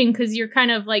refreshing, because you're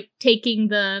kind of like taking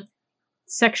the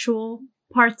sexual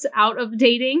parts out of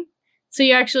dating. So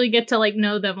you actually get to like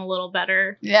know them a little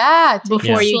better. Yeah.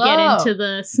 Before you get into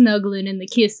the snuggling and the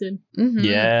kissing.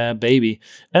 Yeah, baby.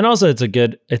 And also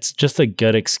it's just a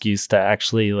good excuse to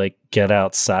actually like get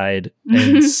outside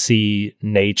and see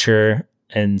nature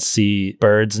and see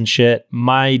birds and shit.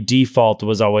 My default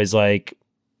was always like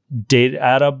date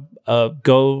at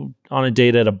go on a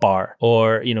date at a bar,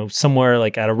 or, you know, somewhere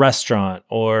like at a restaurant,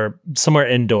 or somewhere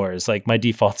indoors. Like my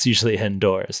default's usually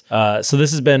indoors. So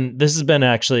this has been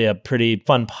actually a pretty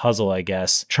fun puzzle, I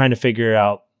guess, trying to figure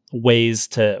out ways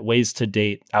to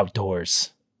date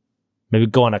outdoors. Maybe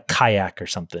go on a kayak or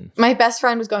something. My best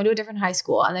friend was going to a different high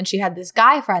school, and then she had this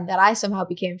guy friend that I somehow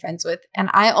became friends with, and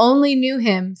I only knew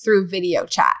him through video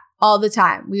chat all the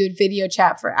time. We would video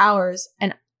chat for hours,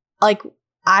 and like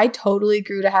I totally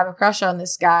grew to have a crush on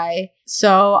this guy.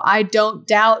 So I don't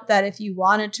doubt that if you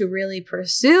wanted to really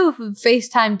pursue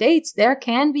FaceTime dates, there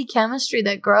can be chemistry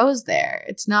that grows there.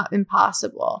 It's not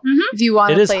impossible if you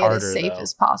want to play it as safe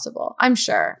as possible. I'm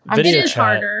sure. It is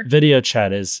harder. Video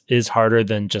chat is harder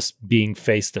than just being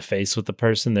face to face with the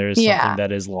person. There is something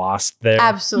that is lost there.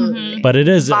 Absolutely. But it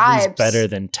is at least better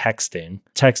than texting.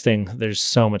 Texting, there's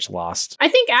so much lost. I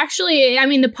think actually, I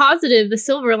mean, the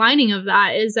silver lining of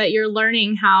that is that you're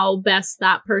learning how best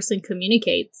that person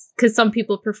communicates. Because some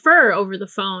people prefer over the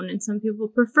phone, and some people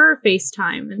prefer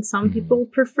FaceTime, and some people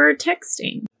prefer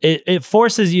texting. It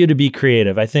forces you to be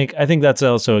creative. I think that's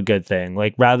also a good thing.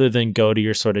 Like, rather than go to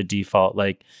your sort of default,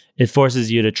 like, it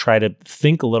forces you to try to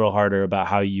think a little harder about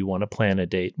how you want to plan a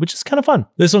date, which is kind of fun.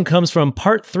 This one comes from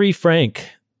Part 3 Frank.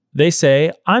 They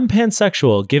say, I'm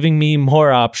pansexual, giving me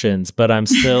more options, but I'm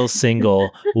still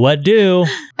single. What do?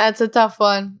 That's a tough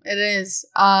one. It is.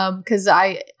 Because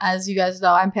as you guys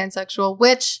know, I'm pansexual,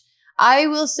 which I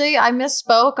will say I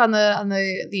misspoke on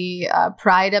the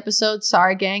Pride episode.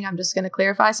 Sorry, gang. I'm just going to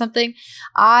clarify something.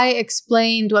 I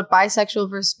explained what bisexual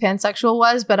versus pansexual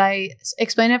was, but I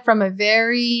explained it from a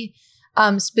very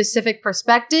specific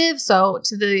perspective. So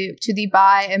to the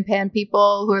bi and pan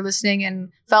people who are listening and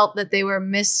felt that they were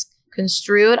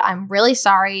misconstrued, I'm really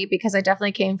sorry, because I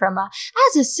definitely came from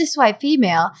as a cis white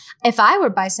female, if I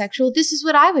were bisexual, this is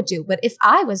what I would do. But if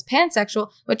I was pansexual,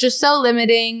 which is so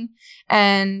limiting,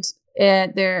 and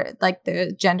they're like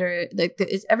the gender, like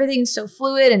everything's so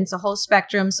fluid and it's a whole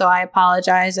spectrum. So I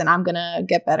apologize, and I'm gonna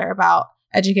get better about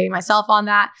educating myself on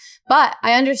that. But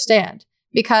I understand,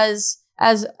 because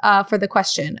as for the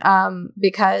question,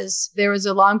 because there was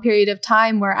a long period of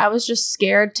time where I was just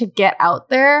scared to get out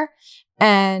there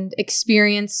and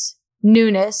experience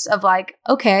newness of like,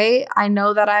 okay, I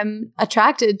know that I'm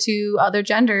attracted to other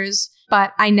genders,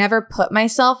 but I never put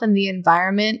myself in the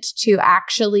environment to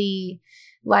actually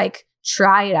like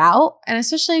try it out. And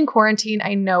especially in quarantine,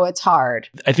 I know it's hard.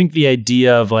 I think the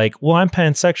idea of like, well, I'm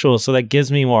pansexual, so that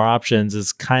gives me more options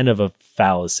is kind of a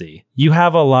fallacy. You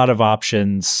have a lot of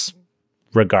options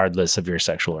regardless of your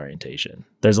sexual orientation.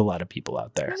 There's a lot of people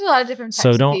out there. There's a lot of different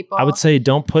types of people. I would say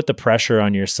don't put the pressure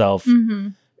on yourself.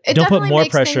 It don't put more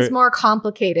makes pressure. Things more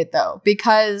complicated though,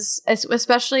 because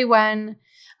especially when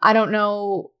I don't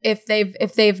know if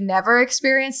they've never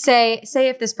experienced, say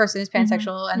if this person is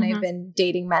pansexual and they've been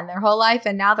dating men their whole life,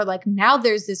 and now they're like, now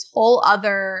there's this whole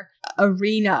other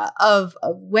arena of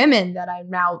women that I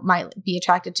now might be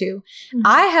attracted to.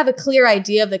 I have a clear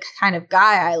idea of the kind of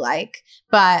guy I like,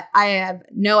 but I have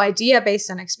no idea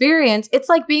based on experience. It's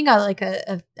like being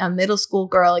a middle school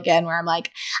girl again, where I'm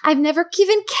like, I've never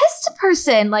even kissed a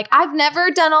person. Like, I've never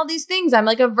done all these things. I'm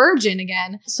like a virgin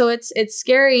again. So it's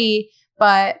scary.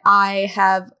 But I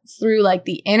have, through like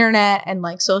the internet and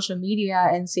like social media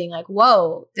and seeing like,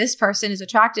 whoa, this person is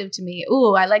attractive to me.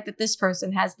 Ooh, I like that this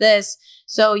person has this.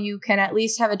 So you can at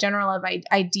least have a general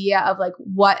idea of like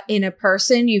what in a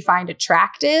person you find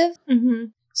attractive.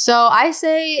 So I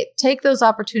say take those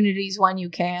opportunities when you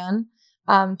can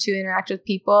to interact with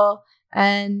people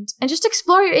and just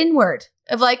explore your inward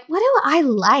of like, what do I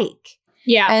like?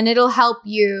 Yeah. And it'll help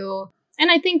you.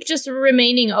 And I think just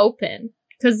remaining open.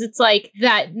 Because it's like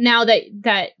that now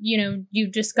that you know,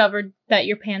 you've discovered that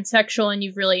you're pansexual and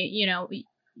you've really, you know,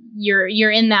 you're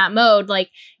in that mode,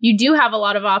 like you do have a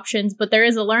lot of options, but there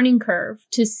is a learning curve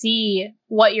to see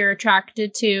what you're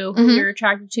attracted to, who you're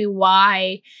attracted to,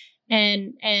 why.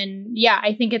 And yeah,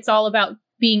 I think it's all about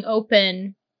being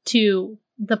open to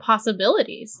the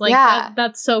possibilities. Like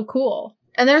that's so cool.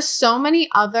 And there's so many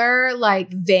other like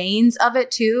veins of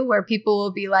it too, where people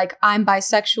will be like, I'm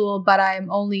bisexual, but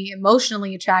I'm only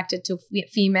emotionally attracted to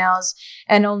females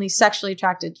and only sexually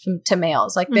attracted to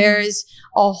males. Like there's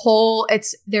a whole,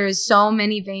 there's so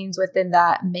many veins within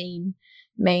that main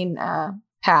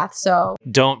path. So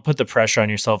don't put the pressure on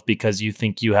yourself because you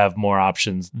think you have more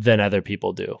options than other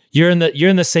people do. You're in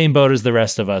the same boat as the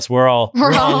rest of us. We're all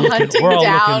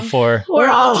looking for. We're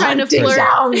all trying to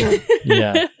flirt.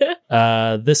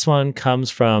 Yeah. This one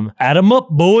comes from Adam Up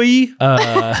Boy.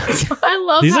 I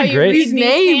love these how are you great read these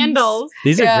names. handles.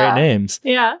 These are great names.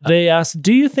 Yeah. They asked,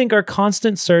 do you think our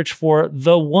constant search for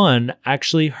the one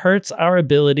actually hurts our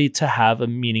ability to have a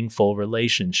meaningful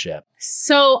relationship?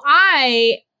 So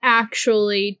I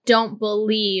actually don't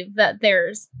believe that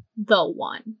there's the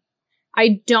one.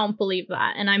 I don't believe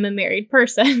that. And I'm a married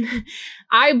person.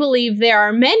 I believe there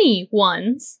are many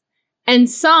ones, and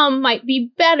some might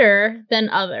be better than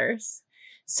others.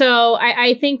 So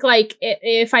I think, like,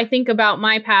 if I think about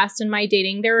my past and my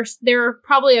dating, there are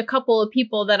probably a couple of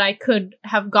people that I could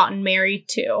have gotten married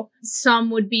to.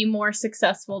 Some would be more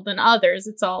successful than others.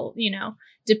 It's all,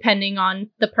 depending on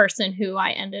the person who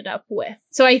I ended up with.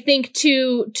 So I think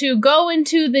to go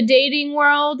into the dating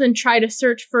world and try to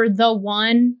search for the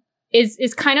one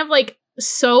is kind of like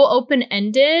so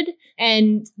open-ended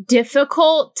and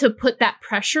difficult to put that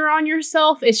pressure on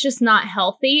yourself. It's just not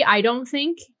healthy, I don't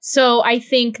think. So I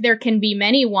think there can be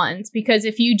many ones, because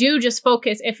if you do just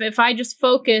focus, if I just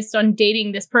focused on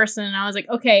dating this person and I was like,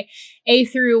 okay, A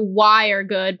through Y are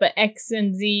good, but X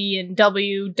and Z and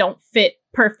W don't fit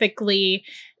perfectly,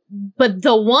 but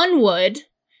the one would,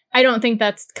 I don't think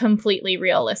that's completely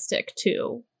realistic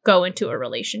to go into a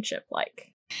relationship like.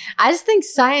 I just think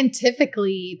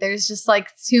scientifically, there's just like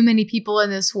too many people in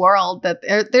this world that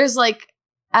there's like,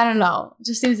 I don't know, it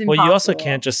just seems impossible. Well, you also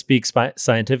can't just speak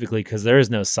scientifically, because there is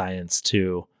no science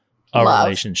to a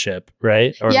relationship,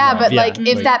 right? Or yeah, love. but like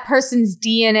if that person's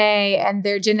DNA and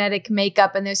their genetic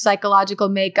makeup and their psychological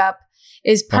makeup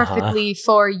is perfectly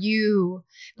for you,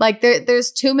 like there's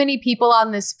too many people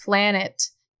on this planet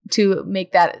to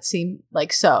make that seem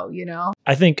like so,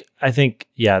 I think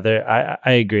yeah,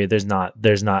 I agree. There's not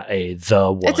a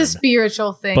the one. It's a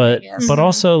spiritual thing, but I guess. but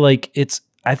also like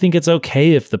I think it's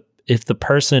okay if the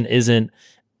person isn't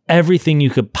everything you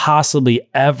could possibly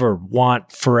ever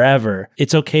want forever.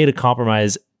 It's okay to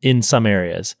compromise in some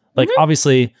areas. Like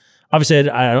obviously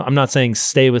I'm not saying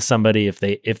stay with somebody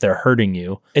if they're hurting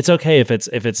you. It's okay if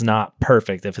it's not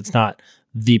perfect, if it's not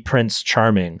the Prince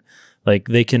Charming. Like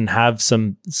they can have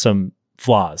some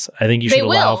flaws. I think you should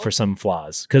allow for some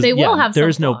flaws, because there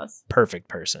is no perfect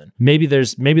person. Maybe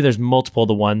there's multiple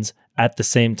the ones at the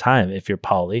same time. If you're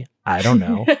poly, I don't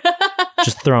know.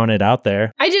 Just throwing it out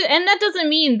there. And that doesn't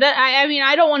mean that I mean,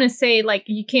 I don't want to say like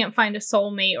you can't find a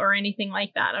soulmate or anything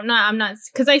like that. I'm not,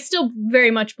 because I still very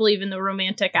much believe in the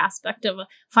romantic aspect of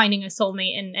finding a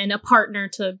soulmate and a partner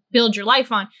to build your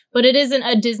life on. But it isn't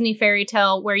a Disney fairy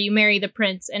tale where you marry the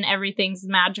prince and everything's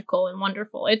magical and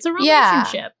wonderful. It's a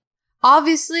relationship. Yeah.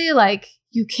 Obviously, like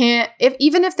you can't,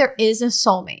 even if there is a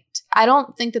soulmate, I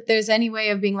don't think that there's any way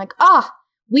of being like,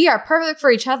 we are perfect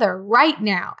for each other right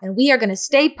now, and we are going to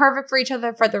stay perfect for each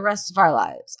other for the rest of our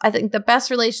lives. I think the best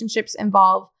relationships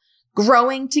involve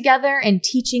growing together and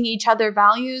teaching each other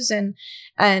values and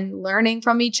learning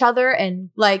from each other. And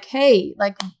like, hey,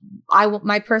 like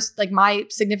my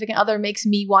significant other makes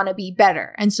me want to be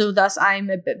better. And so thus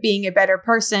I'm being a better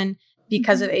person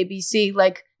because of ABC.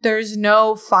 Like there's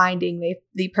no finding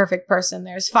the perfect person.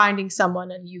 There's finding someone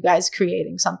and you guys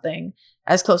creating something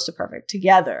as close to perfect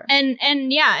together. And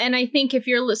I think if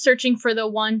you're searching for the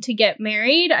one to get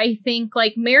married, I think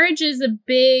like marriage is a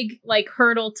big like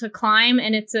hurdle to climb,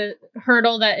 and it's a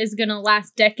hurdle that is going to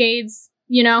last decades,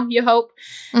 you hope.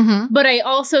 Mm-hmm. But I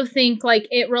also think like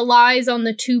it relies on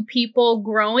the two people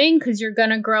growing, because you're going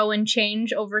to grow and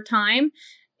change over time.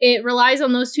 It relies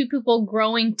on those two people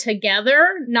growing together.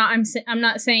 I'm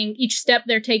not saying each step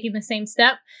they're taking the same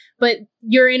step, but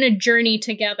you're in a journey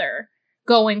together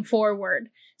going forward.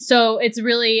 So it's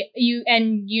really you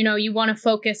want to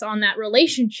focus on that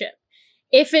relationship.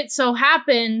 If it so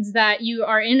happens that you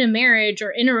are in a marriage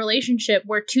or in a relationship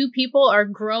where two people are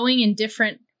growing in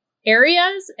different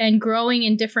areas and growing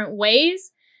in different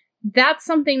ways, that's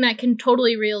something that can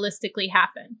totally realistically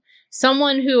happen.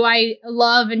 Someone who I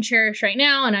love and cherish right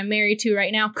now and I'm married to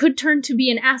right now could turn to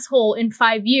be an asshole in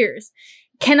 5 years.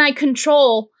 Can I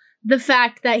control the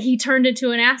fact that he turned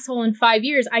into an asshole in 5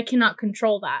 years? I cannot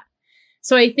control that.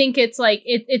 So I think it's like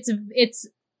it's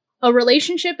a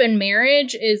relationship and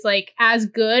marriage is like as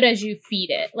good as you feed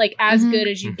it, like as good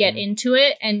as you get into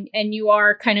it, and you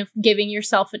are kind of giving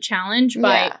yourself a challenge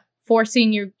by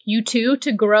forcing you two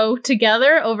to grow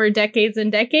together over decades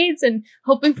and decades and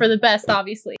hoping for the best,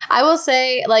 obviously. I will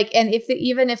say, like, and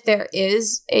even if there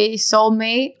is a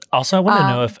soulmate. Also, I want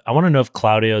to know if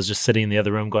Claudio is just sitting in the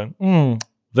other room going,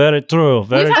 Very true.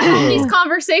 Very We've had true. these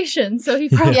conversations, so he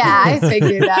probably Yeah, I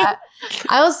figured that.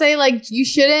 I will say, like, you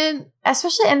shouldn't,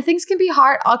 especially, and things can be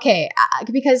hard. Okay,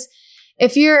 because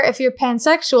if you're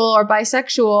pansexual or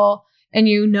bisexual and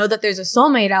you know that there's a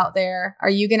soulmate out there, are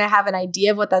you going to have an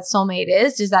idea of what that soulmate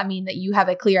is? Does that mean that you have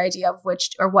a clear idea of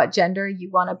which or what gender you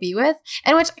want to be with?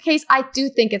 In which case, I do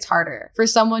think it's harder for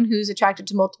someone who's attracted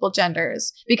to multiple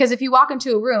genders. Because if you walk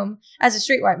into a room as a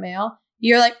straight white male,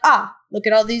 you're like, look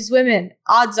at all these women.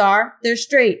 Odds are they're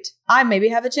straight. I maybe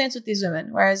have a chance with these women.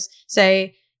 Whereas,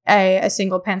 say, a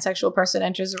single pansexual person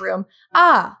enters a room,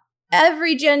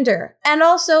 every gender. And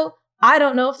also, I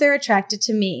don't know if they're attracted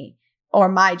to me or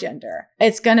my gender.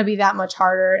 It's going to be that much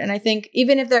harder. And I think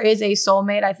even if there is a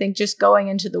soulmate, I think just going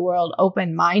into the world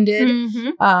open-minded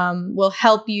will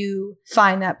help you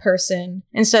find that person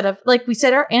instead of, like we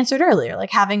said or answered earlier,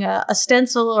 like having a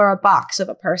stencil or a box of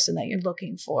a person that you're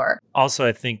looking for. Also,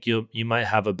 I think you might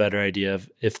have a better idea of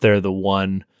if they're the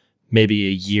one maybe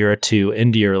a year or two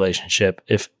into your relationship,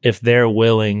 if they're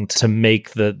willing to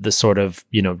make the sort of,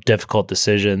 difficult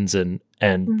decisions and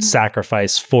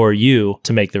sacrifice for you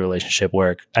to make the relationship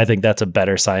work. I think that's a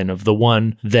better sign of the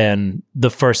one than the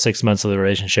first 6 months of the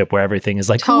relationship where everything is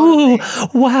like, Totally. "Ooh,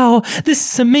 wow,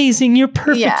 this is amazing. You're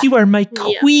perfect. Yeah. You are my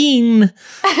queen."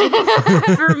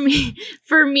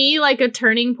 for me, like a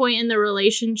turning point in the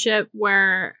relationship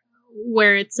where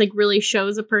it's like really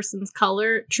shows a person's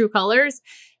true colors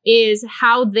is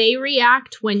how they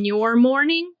react when you're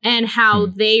mourning and how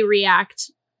they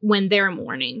react when they're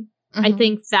mourning. I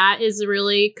think that is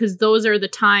really, because those are the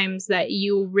times that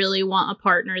you really want a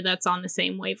partner that's on the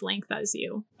same wavelength as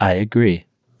you. I agree.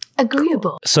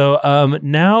 Agreeable. So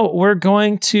now we're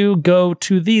going to go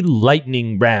to the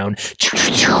lightning round.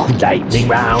 Lightning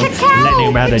round.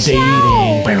 Lightning round of dating.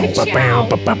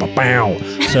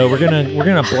 So we're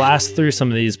gonna blast through some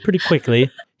of these pretty quickly.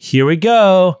 Here we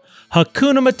go.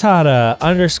 Hakuna Matata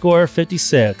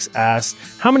 _56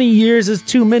 asks, how many years is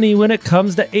too many when it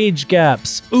comes to age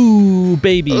gaps? Ooh,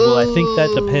 baby. Well, I think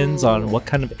that depends on what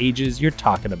kind of ages you're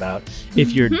talking about.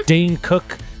 If you're Dane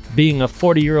Cook being a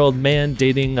 40-year-old man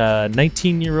dating a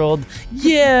 19-year-old,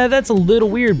 yeah, that's a little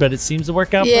weird, but it seems to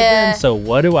work out for them. So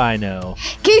what do I know?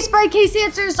 Case by case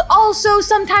answers. Also,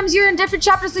 sometimes you're in different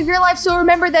chapters of your life. So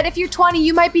remember that if you're 20,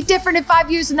 you might be different in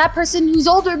 5 years, and that person who's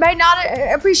older might not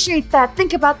appreciate that.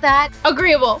 Think about that.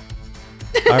 Agreeable.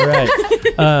 All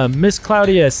right. Miss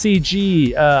Claudia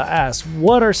CG asks,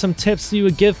 what are some tips you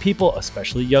would give people,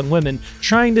 especially young women,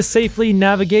 trying to safely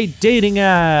navigate dating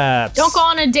apps? Don't go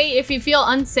on a date if you feel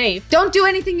unsafe. Don't do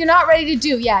anything you're not ready to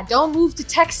do. Yeah, don't move to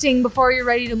texting before you're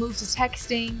ready to move to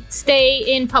texting. Stay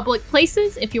in public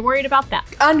places if you're worried about that.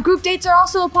 On group dates are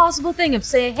also a possible thing of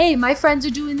say, hey, my friends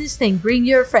are doing this thing. Bring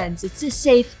your friends. It's a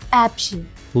safe option.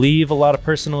 Leave a lot of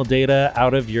personal data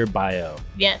out of your bio.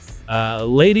 Yes.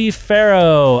 Lady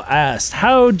Pharaoh asked,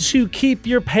 how to keep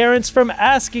your parents from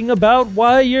asking about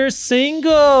why you're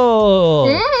single?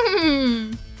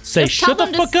 Say, Just tell shut the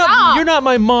them to fuck stop. up. You're not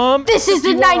my mom. This Yes,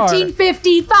 isn't you are."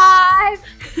 1955. I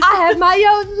have my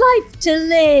own life to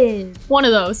live. One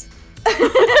of those.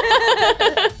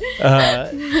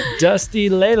 Dusty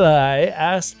Leilai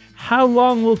asked, how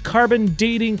long will carbon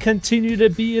dating continue to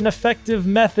be an effective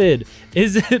method?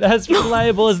 Is it as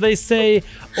reliable as they say,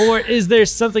 or is there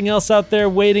something else out there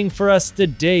waiting for us to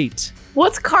date?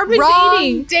 What's carbon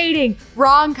Wrong dating?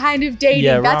 Wrong kind of dating.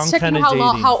 Yeah, That's wrong checking kind of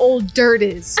dating. how old dirt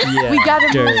is. Yeah, We gotta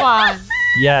dirt. move on.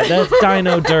 Yeah, that's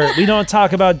dino dirt. We don't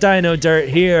talk about dino dirt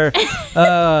here.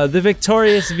 The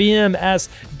Victorious VM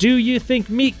asks, do you think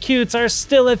meet cutes are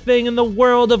still a thing in the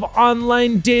world of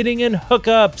online dating and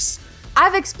hookups?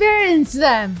 I've experienced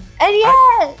them. And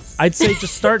yes. I'd say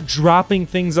just start dropping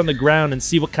things on the ground and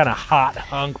see what kind of hot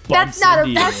hunk bumps into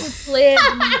you. That's a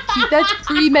planned meet cute. That's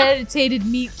premeditated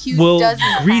meet cute. We'll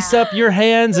doesn't grease have. up your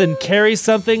hands and carry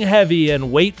something heavy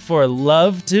and wait for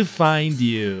love to find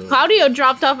you. Claudio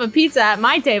dropped off a pizza at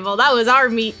my table. That was our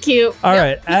meet cute. All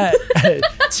right.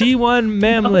 T1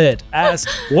 Mamlet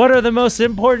asks, what are the most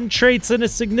important traits in a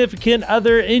significant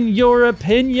other in your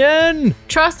opinion?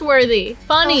 Trustworthy.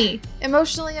 Funny.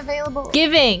 Emotionally available.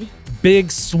 Giving. Big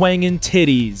swangin'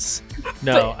 titties.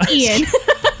 No. Ian.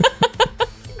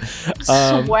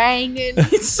 Swangin'.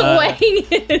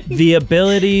 Swaying. The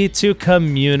ability to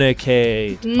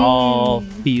communicate all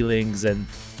feelings and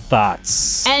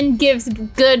thoughts. And gives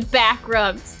good back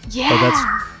rubs. Yeah. Oh,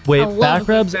 that's wait, I love back a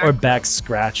good rubs back or rub. back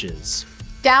scratches?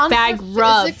 Down Bag for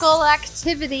rubs. physical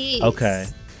activities. Okay.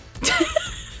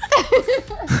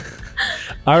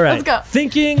 All right. Let's go.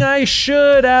 Thinking I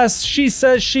should ask. She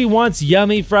says she wants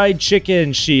yummy fried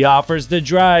chicken. She offers to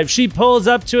drive. She pulls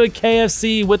up to a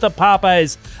KFC with a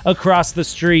Popeyes across the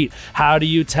street. How do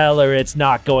you tell her it's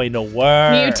not going to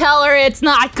work? You tell her it's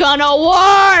not gonna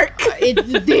work.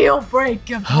 It's a deal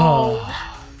breaker.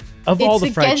 Of all It's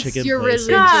the fried against chicken your places,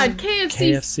 religion. God,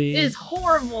 KFC KFC. is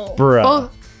horrible. bro, Oh,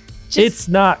 just- it's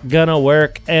not gonna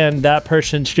work, and that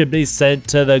person should be sent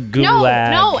to the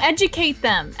gulag. No, educate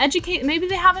them. Maybe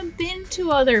they haven't been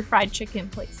to other fried chicken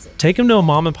places. Take them to a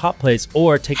mom and pop place,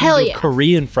 or take them Hell to yeah. a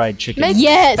Korean fried chicken. Make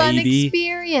Yes. fun baby.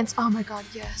 experience. Oh my god,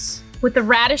 yes. With the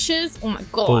radishes, oh my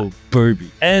god. Oh,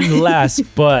 baby. And last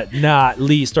but not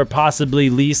least, or possibly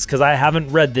least, because I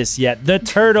haven't read this yet, the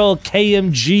Turtle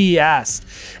KMG asked,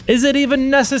 is it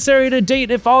even necessary to date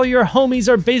if all your homies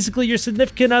are basically your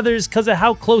significant others because of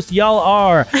how close y'all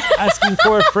are? Asking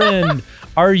for a friend.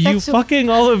 Are you That's so- fucking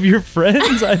all of your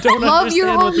friends? I don't Love your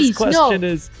understand what this homies. No. question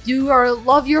is. You are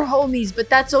love your homies, but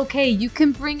that's okay. You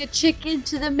can bring a chick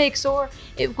into the mix, or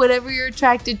whatever you're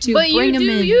attracted to. But bring you them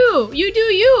do in. you do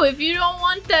you. If you don't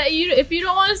want that, if you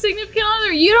don't want a significant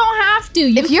other, you don't have to.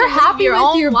 You If you're can live happy with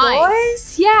own your life.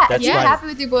 boys, yeah. That's if you're right. happy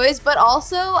with your boys, but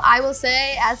also I will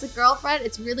say, as a girlfriend,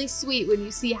 it's really sweet when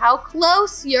you see how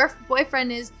close your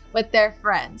boyfriend is with their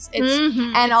friends. It's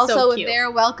Mhm, and it's also so if cute. they're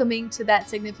welcoming to that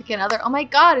significant other. Oh my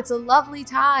god, it's a lovely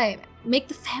time. Make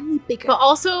the family bigger. But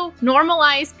also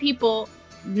normalize people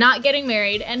not getting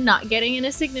married and not getting in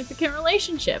a significant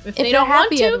relationship. If they they're don't want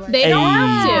happy to, otherwise. they don't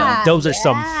have Yeah. Those are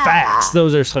some Yeah. facts.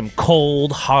 Those are some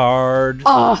cold, hard,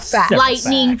 Oh, to. facts. simple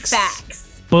Lightning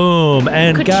facts. Boom.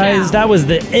 And Ka-chow. guys, that was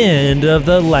the end of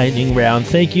the lightning round.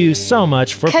 Thank you so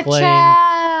much for playing.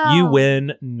 Ka-chow. You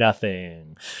win nothing.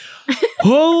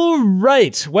 All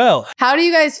right. Well, How do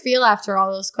you guys feel after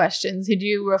all those questions? Did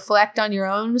you reflect on your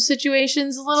own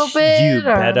situations a little bit? you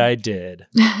or- bet I did.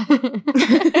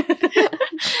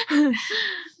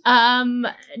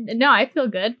 No, I feel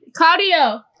good.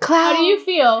 Claudio, how do you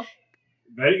feel?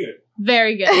 Very good.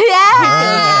 Very good.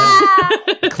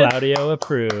 Yeah. Claudio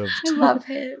approved. I love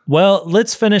him. Well,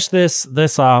 let's finish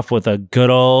this off with a good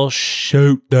old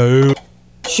shoot, dude.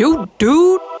 Shoot,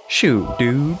 dude. Shoot,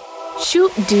 dude.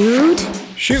 Shoot, dude.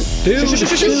 Shoot,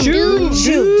 dude.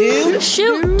 Shoot, dude.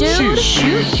 Shoot, dude.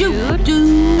 Shoot,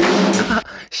 dude.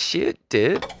 Shit,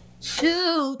 dude.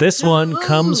 This one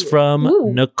comes from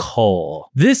Nicole.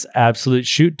 This absolute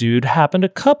shoot dude happened a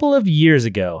couple of years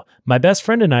ago. My best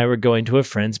friend and I were going to a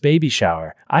friend's baby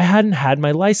shower. I hadn't had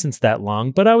my license that long,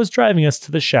 but I was driving us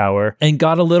to the shower and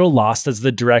got a little lost as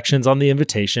the directions on the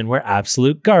invitation were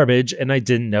absolute garbage and I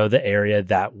didn't know the area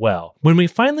that well. When we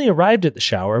finally arrived at the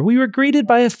shower, we were greeted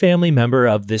by a family member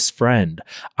of this friend.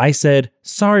 I said,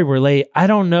 "Sorry we're late. I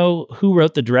don't know who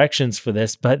wrote the directions for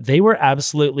this, but they were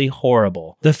absolutely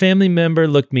horrible." The family member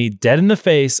looked me dead in the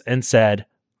face and said,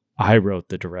 "I wrote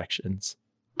the directions."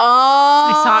 Oh,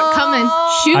 I saw it coming.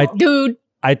 Shoot, I- dude.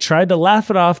 I tried to laugh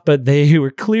it off, but they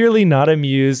were clearly not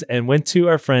amused and went to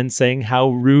our friend saying how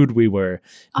rude we were.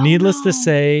 Oh, Needless no. to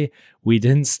say, we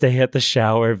didn't stay at the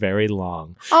shower very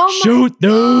long. Oh my Shoot,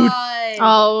 dude. God.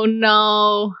 Oh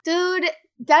no. Dude,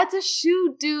 that's a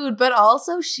shoot, dude. But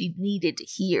also, she needed to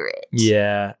hear it.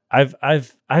 Yeah, I've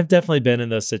definitely been in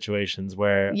those situations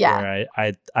where Yeah.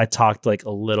 I talked like a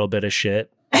little bit of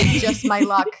shit Just my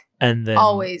luck. and then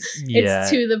Always. yeah.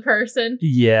 It's to the person.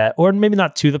 Yeah, or maybe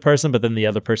not to the person, but then the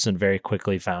other person very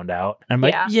quickly found out. And I'm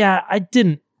like, Yeah. yeah, I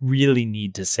didn't really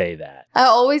need to say that. I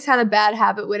always had a bad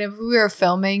habit whenever we were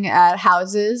filming at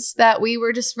houses that we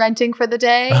were just renting for the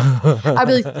day. I'd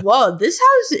be like, whoa, this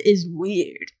house is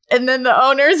weird. And then the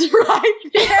owner's right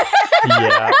there.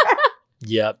 Yeah.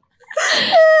 Yep.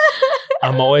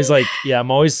 I'm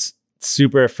always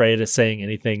super afraid of saying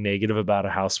anything negative about a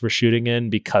house we're shooting in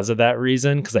because of that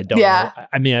reason. Because I don't Yeah. know.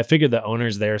 I mean, I figured the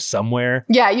owner's there somewhere.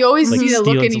 Yeah, you always Like see the look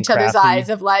stealing in some each other's crafty- eyes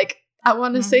of like, I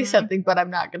want to say Mhm. something, but I'm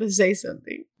not going to say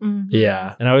something. Mhm.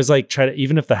 Yeah. And I was like, try to,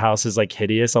 even if the house is like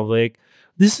hideous, I'm like,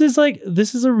 this is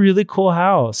a really cool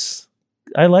house.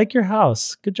 I like your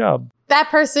house. Good job. That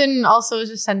person also is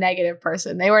just a negative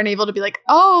person. They weren't able to be like,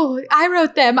 oh, I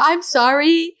wrote them. I'm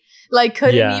sorry. Like,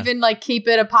 couldn't Yeah. even like keep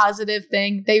it a positive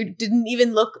thing. They didn't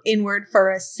even look inward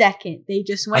for a second. They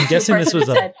just went I'm to the guessing this person was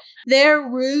and a- said, they're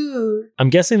rude. I'm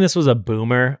guessing this was a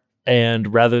boomer.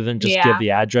 And rather than just Yeah. give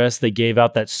the address, they gave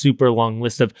out that super long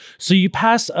list of, so you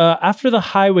pass, after the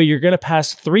highway, you're going to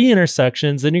pass 3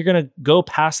 intersections, then you're going to go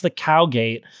past the cow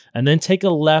gate and then take a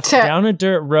left down a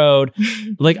dirt road.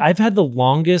 Like, I've had the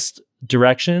longest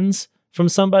directions from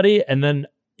somebody, and then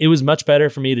it was much better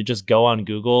for me to just go on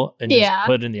Google and Yeah. just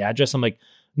put in the address. I'm like,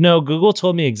 no, Google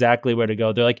told me exactly where to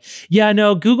go. They're like, yeah,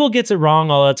 no, Google gets it wrong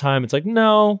all the time. It's like,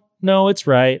 no, No, it's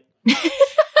right.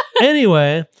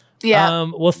 Anyway. Yeah.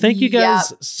 Well, thank you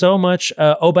guys so much.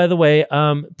 Oh, by the way,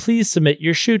 please submit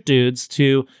your shoot dudes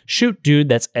to shoot dude.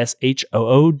 That's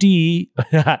SHOOD.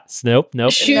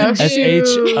 Nope. Shoot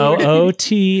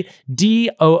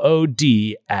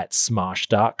SHOOTDOOD at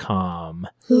smosh.com.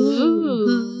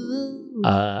 Ooh.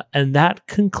 And that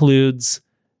concludes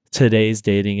today's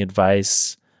dating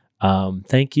advice.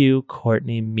 Thank you,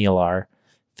 Courtney Millar.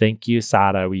 Thank you,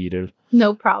 Sarah Weeder.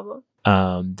 No problem.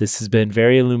 This has been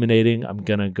very illuminating. I'm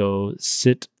gonna go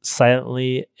sit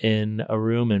silently in a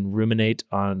room and ruminate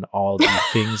on all the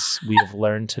things we have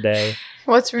learned today.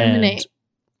 What's ruminate?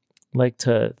 And like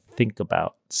to think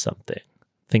about something,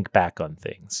 think back on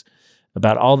things,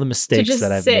 about all the mistakes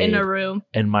that I've sit made in a room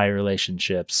in my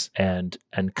relationships and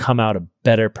come out a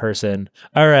better person.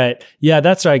 All right. Yeah,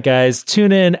 that's right, guys.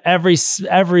 Tune in every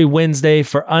Wednesday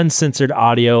for uncensored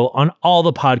audio on all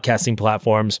the podcasting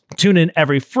platforms. Tune in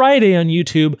every Friday on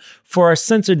YouTube for our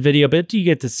censored video, but you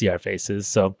get to see our faces.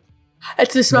 So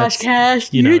it's the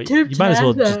Smoshcast you know, YouTube you might as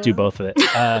well channel. just do both of it.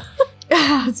 Yeah,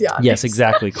 yes,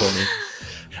 exactly, Courtney.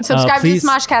 Subscribe please- to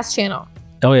the Smoshcast channel.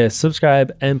 Oh yeah,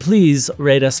 subscribe and please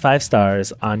rate us 5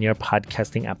 stars on your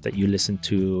podcasting app that you listen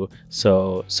to,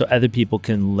 so other people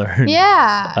can learn.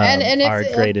 Yeah, and our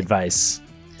if, great advice.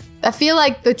 I feel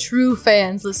like the true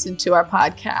fans listen to our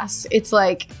podcast. It's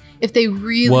like if they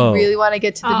really, Whoa. really want to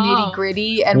get to the Oh. nitty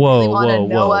gritty and Whoa, really want to whoa,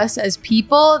 know whoa. us as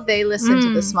people, they listen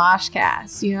to the Mm.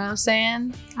 Smoshcast. You know what I'm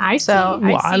saying? I see. So-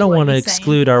 Well, I see don't what want to he's saying.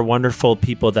 exclude our wonderful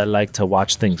people that like to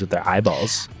watch things with their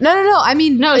eyeballs. No. I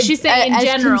mean, No, she's saying in as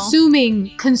general.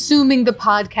 consuming the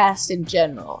podcast in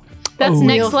general. That's Oh.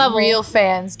 next level. Real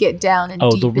fans get down and Oh,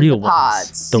 deep the in real the ones.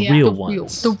 pods. The Yeah. real The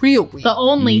ones. real. The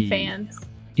only Ye- fans.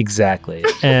 Exactly.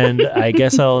 And I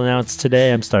guess I'll announce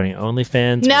today I'm starting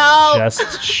OnlyFans. No. Where I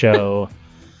just show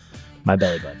my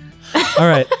belly button. All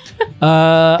right.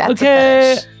 That's a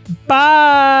Okay. fetish.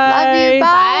 Bye. Love you.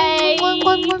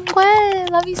 Bye. Bye.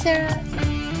 Love you, Sarah.